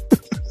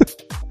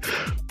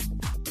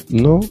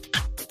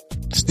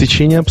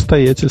 Стечение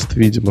обстоятельств,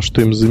 видимо,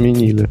 что им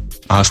заменили.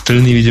 А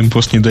остальные, видимо,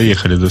 просто не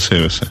доехали до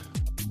сервиса.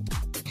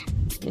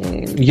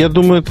 Я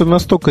думаю, это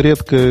настолько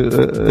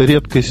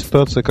редкая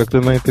ситуация,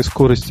 когда на этой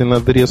скорости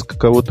надо резко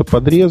кого-то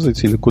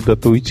подрезать или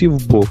куда-то уйти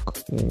в бок.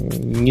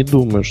 Не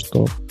думаю,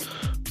 что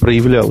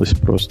проявлялось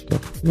просто.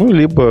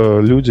 Либо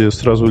люди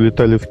сразу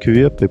улетали в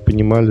кювет и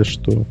понимали,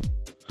 что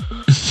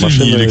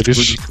машина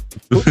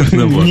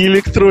не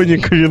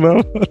электроника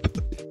виновата.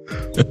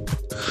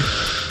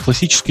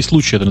 Классический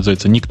случай это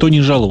называется. Никто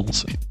не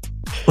жаловался.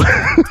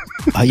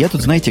 А я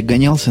тут, знаете,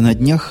 гонялся на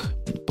днях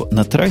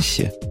на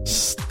трассе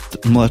с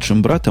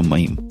младшим братом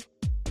моим.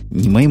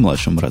 Не моим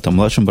младшим братом, а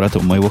младшим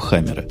братом моего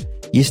Хаммера.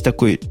 Есть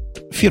такой,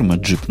 фирма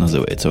Jeep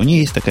называется. У нее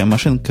есть такая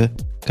машинка,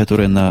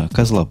 которая на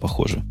козла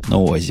похожа, на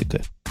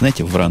УАЗика.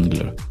 Знаете,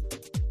 Вранглера.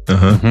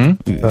 Ага.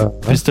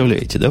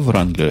 Представляете, да,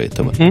 Вранглера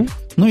этого?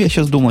 Ну, я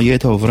сейчас думал, я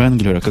этого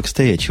Вранглера как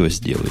стоячего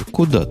сделаю.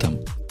 Куда там?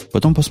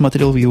 Потом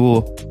посмотрел в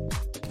его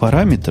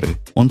параметры.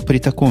 Он при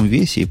таком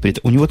весе,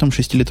 у него там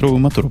 6-литровый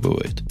мотор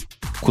бывает.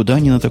 Куда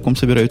они на таком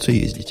собираются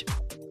ездить?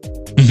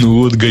 Ну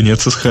вот,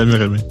 гоняться с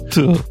Хаммерами.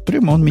 Да,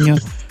 прямо он меня...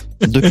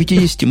 До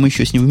 50 мы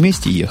еще с ним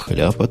вместе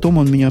ехали, а потом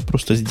он меня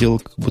просто сделал,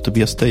 как будто бы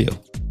я стоял.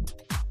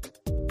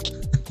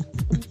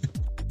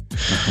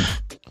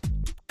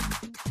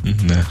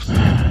 Да.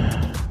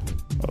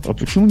 А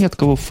почему ни от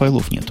кого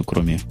файлов нету,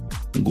 кроме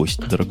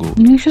гостя дорогого?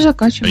 Ну, еще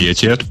закачиваю. А я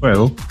тебе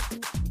отправил.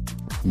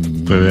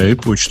 Проверяй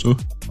почту.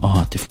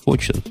 А, ты в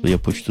почту? Я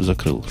почту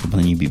закрыл, чтобы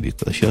она не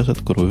бибикала. Сейчас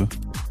открою.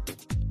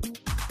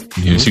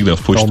 Я всегда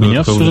в почту. А у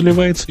меня все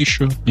заливается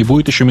еще. И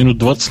будет еще минут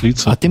 20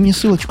 слиться. А ты мне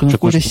ссылочку на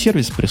какой-то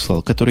сервис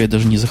прислал, который я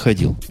даже не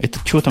заходил. Это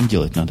чего там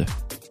делать надо?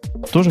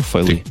 Тоже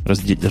файлы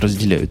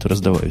разделяют,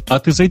 раздавают? А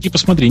ты зайди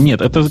посмотри.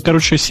 Нет, это,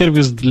 короче,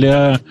 сервис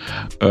для...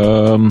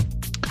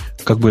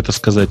 как бы это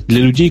сказать,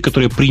 для людей,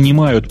 которые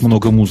принимают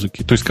много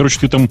музыки. То есть, короче,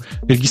 ты там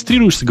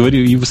регистрируешься,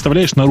 и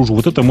выставляешь наружу,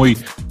 вот это мой,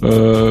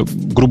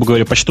 грубо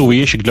говоря, почтовый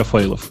ящик для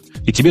файлов.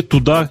 И тебе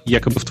туда,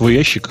 якобы в твой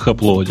ящик, их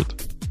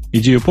апплодят.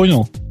 Идею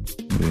понял?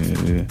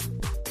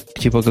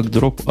 Типа как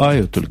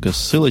Drop.io, только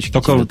ссылочки.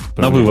 Только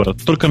на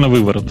выворот. Только на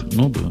выворот.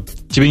 Ну да.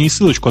 Тебе не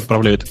ссылочку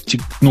отправляют,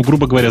 ну,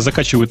 грубо говоря,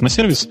 закачивают на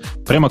сервис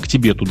прямо к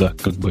тебе туда,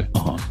 как бы.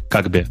 Ага.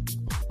 Как бы.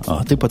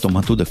 А ты потом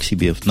оттуда к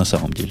себе на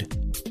самом деле.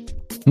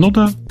 Ну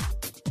да.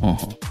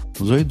 Ага.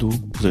 Зайду.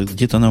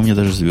 Где-то она у меня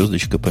даже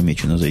звездочка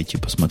помечена, зайти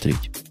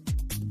посмотреть.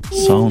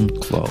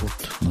 SoundCloud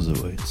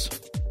называется.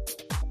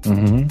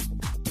 Угу.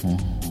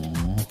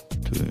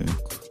 Так.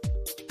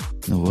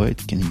 Invite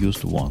can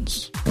used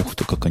once. Ух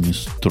ты, как они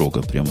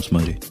строго, прямо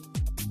смотри.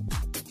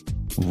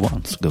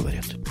 Once,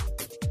 говорят.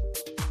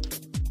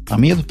 А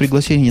меня тут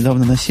пригласили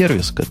недавно на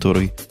сервис,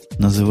 который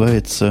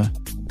называется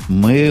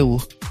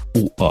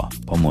Mail.ua,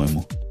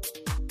 по-моему.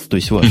 То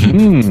есть ваш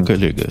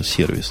коллега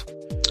сервис.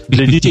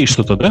 Для детей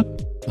что-то, да?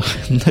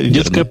 Наверное.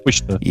 Детская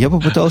почта. Я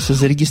попытался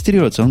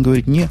зарегистрироваться, он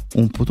говорит, не,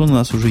 Умпутун у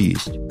нас уже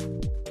есть.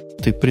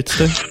 Ты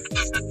представь.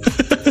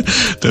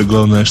 Так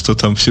главное, что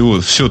там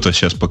все-то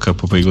сейчас пока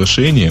по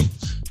приглашениям.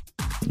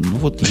 Ну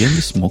вот, я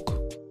не смог.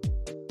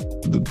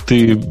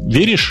 Ты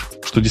веришь,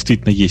 что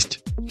действительно есть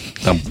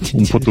там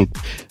Умпутун?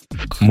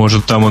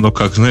 Может, там оно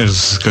как,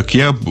 знаешь, как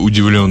я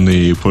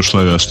удивленный в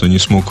прошлый раз, что не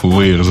смог в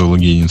Wire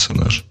залогиниться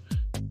наш.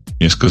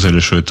 Мне сказали,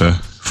 что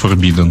это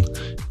forbidden.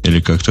 Или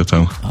как-то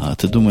там. А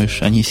ты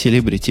думаешь, они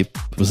селебрити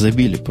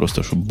забили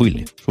просто, чтобы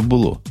были, чтобы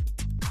было?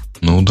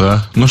 Ну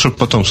да. Ну, чтобы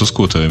потом со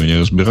скотерами не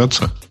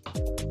разбираться.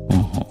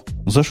 Угу.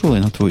 Зашел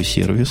я на твой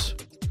сервис,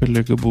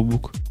 коллега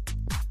Бубук.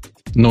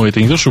 Но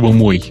это не то, чтобы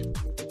мой.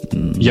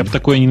 Я бы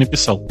такое не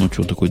написал. Ну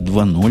что, такой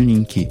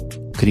 2.0-ненький,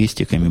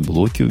 крестиками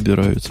блоки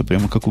убираются,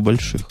 прямо как у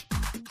больших.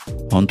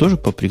 А он тоже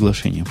по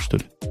приглашениям, что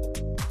ли?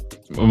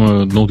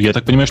 Ну, я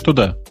так понимаю, что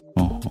да.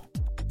 Угу.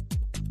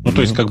 Ну,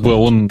 то есть, как бы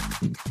он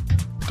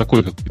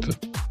такой какой-то.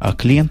 А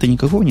клиента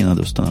никакого не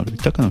надо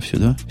устанавливать? Так оно все,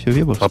 да? Все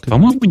вебовское?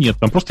 По-моему, нет.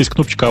 Там просто есть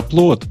кнопочка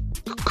upload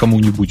к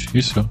кому-нибудь, и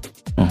все.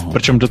 Ага.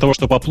 Причем для того,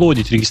 чтобы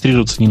аплодить,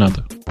 регистрироваться не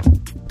надо.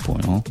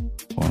 Понял.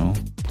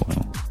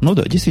 Ну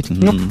да, действительно,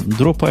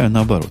 Drop.io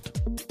наоборот.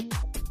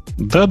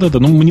 Да.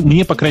 Ну,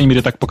 мне, по крайней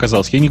мере, так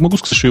показалось. Я не могу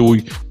сказать, что я его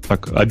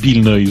так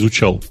обильно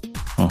изучал.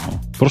 Ага.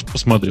 Просто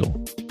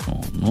посмотрел.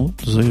 Ну,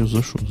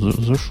 зашел.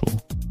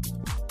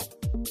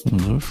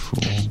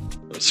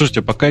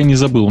 Слушайте, пока я не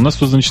забыл. У нас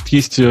тут, значит,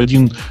 есть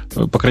один,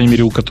 по крайней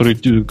мере,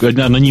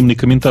 анонимный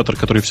комментатор,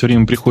 который все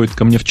время приходит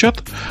ко мне в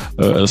чат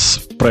с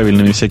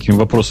правильными всякими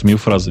вопросами и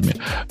фразами.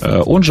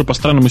 Он же по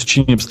странному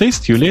стечению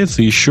обстоятельств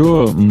является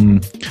еще,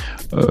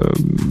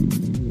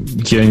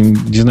 я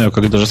не знаю,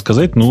 как даже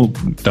сказать, ну,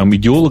 там,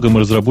 идеологом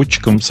и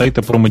разработчиком сайта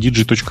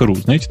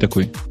promodigi.ru. Знаете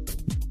такой?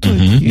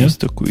 Есть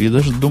такой. Я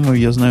даже думаю,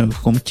 я знаю, о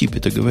каком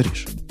типе ты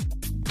говоришь.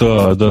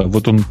 Да,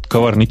 вот он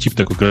коварный тип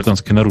такой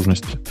гражданской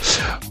наружности.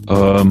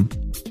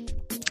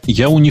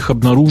 Я у них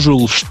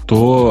обнаружил,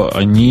 что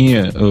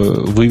они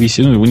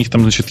вывесили, у них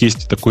там, значит,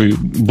 есть такой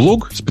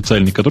блог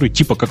специальный, который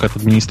типа как от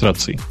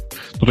администрации.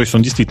 Ну, то есть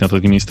он действительно от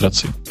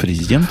администрации.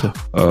 Президента?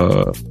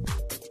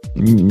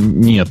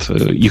 Нет,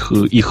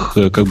 их,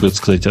 как бы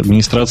сказать,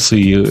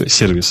 администрации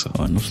сервиса.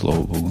 Ну,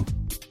 слава богу.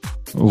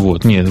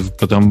 Вот, нет,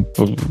 там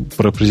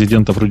про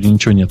президента вроде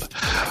ничего нет.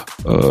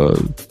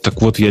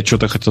 Так вот, я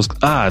что-то хотел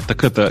сказать.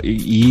 Так это,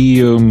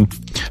 и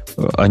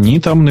они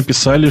там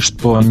написали,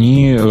 что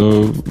они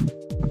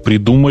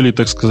придумали,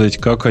 так сказать,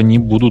 как они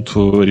будут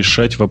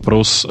решать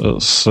вопрос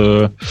с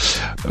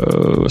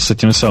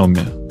этими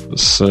самыми,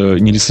 с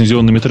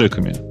нелицензионными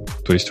треками.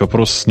 То есть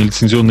вопрос с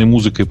нелицензионной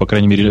музыкой, по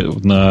крайней мере,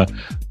 на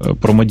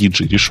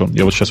Promodigi решен.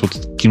 Я вот сейчас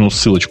вот кинул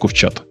ссылочку в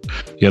чат.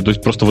 Я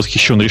просто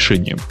восхищен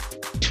решением.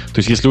 То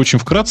есть, если очень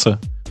вкратце,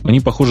 они,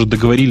 похоже,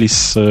 договорились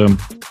с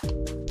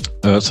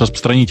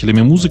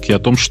распространителями музыки о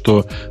том,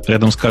 что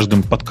рядом с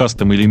каждым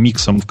подкастом или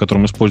миксом, в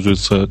котором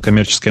используется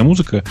коммерческая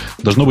музыка,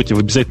 должно быть в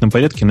обязательном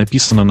порядке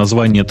написано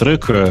название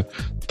трека,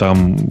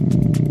 там,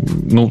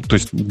 ну, то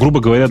есть, грубо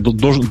говоря,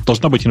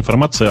 должна быть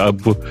информация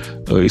об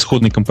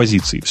исходной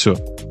композиции. Все.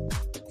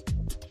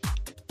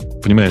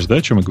 Понимаешь, да,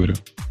 о чем я говорю?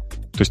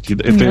 То есть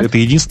это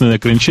единственное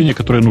ограничение,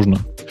 которое нужно.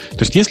 То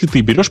есть если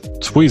ты берешь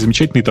свой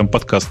замечательный там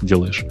подкаст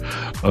делаешь,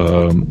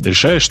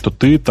 решаешь, что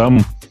ты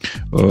там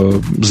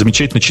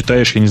замечательно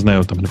читаешь, я не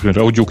знаю, там, например,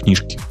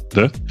 аудиокнижки,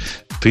 да?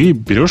 Ты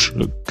берешь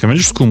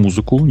коммерческую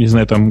музыку, не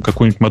знаю, там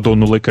какую-нибудь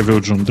Мадонну Like a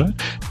Virgin, да?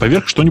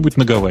 Поверх что-нибудь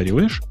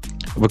наговариваешь,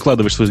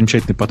 выкладываешь свой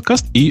замечательный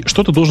подкаст, и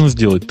что ты должен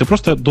сделать? Ты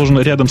просто должен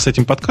рядом с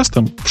этим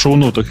подкастом в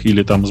шоу-нотах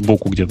или там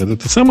сбоку где-то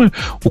это самое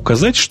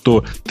указать,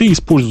 что ты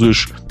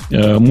используешь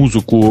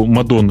музыку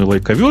Мадонны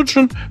Like a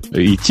Virgin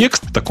и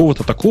текст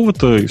такого-то,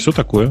 такого-то и все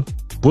такое.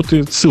 Вот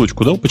и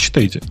ссылочку дал,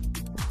 почитайте.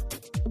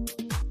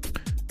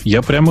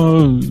 Я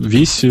прямо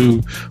весь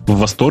в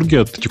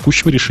восторге от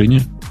текущего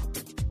решения.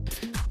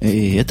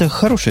 И это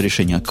хорошее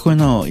решение. А какое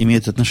оно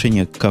имеет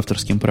отношение к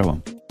авторским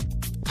правам?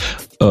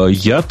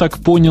 Я так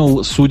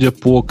понял, судя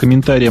по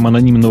комментариям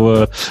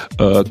анонимного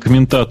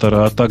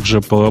комментатора, а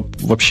также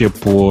вообще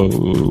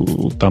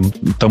по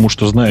тому,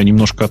 что знаю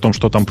немножко о том,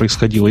 что там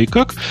происходило и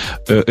как,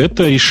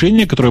 это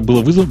решение, которое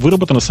было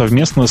выработано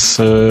совместно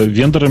с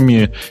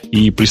вендорами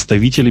и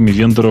представителями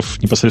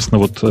вендоров непосредственно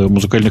вот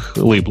музыкальных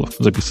лейблов,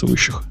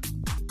 записывающих.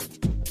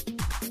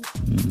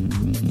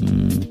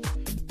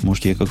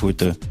 Может, я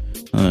какой-то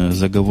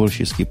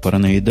заговорческий,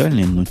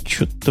 параноидальный, но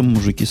что-то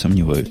мужики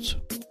сомневаются.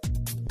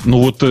 Ну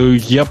вот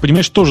я,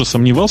 понимаешь, тоже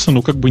сомневался,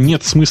 но как бы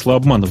нет смысла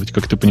обманывать,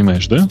 как ты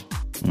понимаешь, да?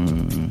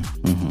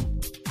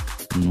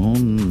 Ну,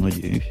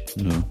 надеюсь,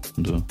 да.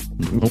 Ну,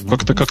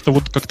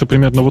 как-то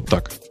примерно вот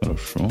так.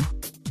 Хорошо.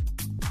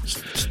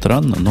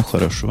 Странно, но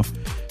хорошо.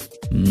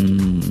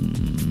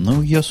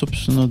 Ну, я,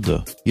 собственно,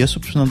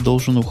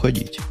 должен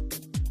уходить.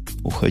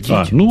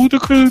 Ну,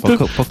 так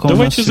пока у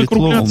нас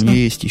светло, у меня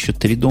есть еще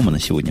 3 дома на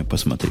сегодня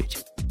посмотреть.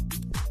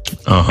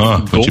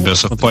 Ага, у тебя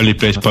совпали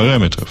 5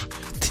 параметров.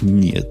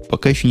 Нет,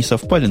 пока еще не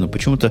совпали, но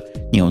почему-то...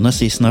 Не, у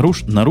нас есть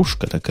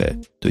наружка такая,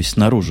 то есть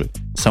снаружи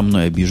со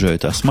мной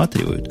объезжают,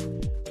 осматривают,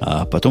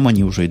 а потом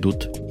они уже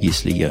идут,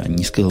 если я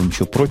не сказал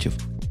ничего против,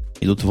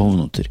 идут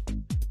вовнутрь.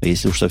 А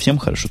если уж совсем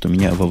хорошо, то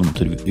меня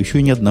вовнутрь. Еще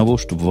и ни одного,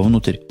 чтобы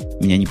вовнутрь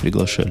меня не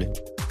приглашали.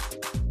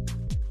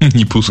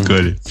 Не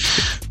пускали.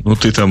 Ну,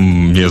 ты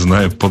там, не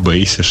знаю,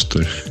 побоишься, что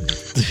ли.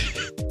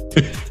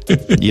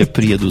 Я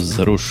приеду с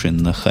заросшей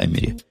на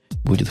Хаммере.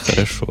 Будет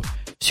хорошо.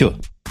 Все,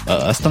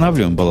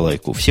 останавливаем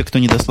балалайку. Все, кто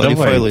не дослали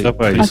файлы,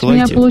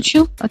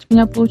 присылайте. От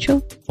меня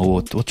получил?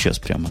 Вот сейчас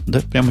прямо.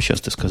 Да, прямо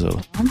сейчас ты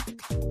сказала.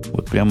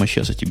 Вот прямо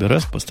сейчас я тебе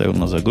раз поставил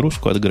на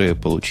загрузку. От Грея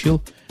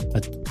получил.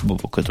 От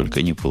Бобука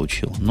только не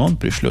получил. Но он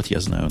пришлет, я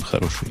знаю, он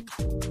хороший.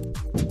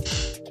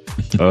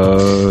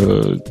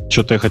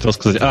 Что-то я хотел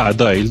сказать.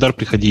 Да, Ильдар,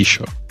 приходи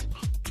еще.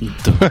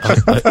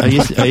 А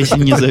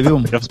если не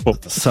зовем,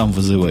 сам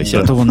вызывайся.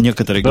 А то вон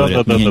некоторые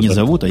говорят, меня не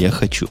зовут, а я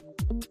хочу.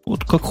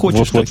 Вот как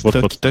хочешь,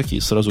 так и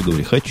сразу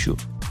говори, хочу.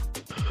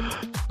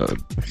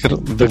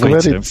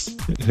 Договорились.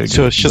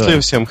 Все,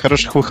 счастливо всем,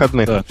 хороших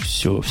выходных.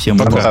 Все, всем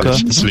пока.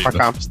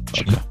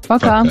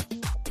 Пока.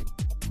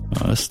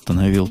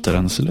 Остановил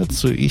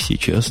трансляцию, и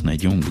сейчас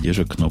найдем, где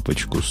же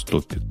кнопочку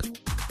 «Стопик».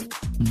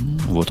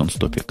 Вот он,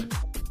 «Стопик».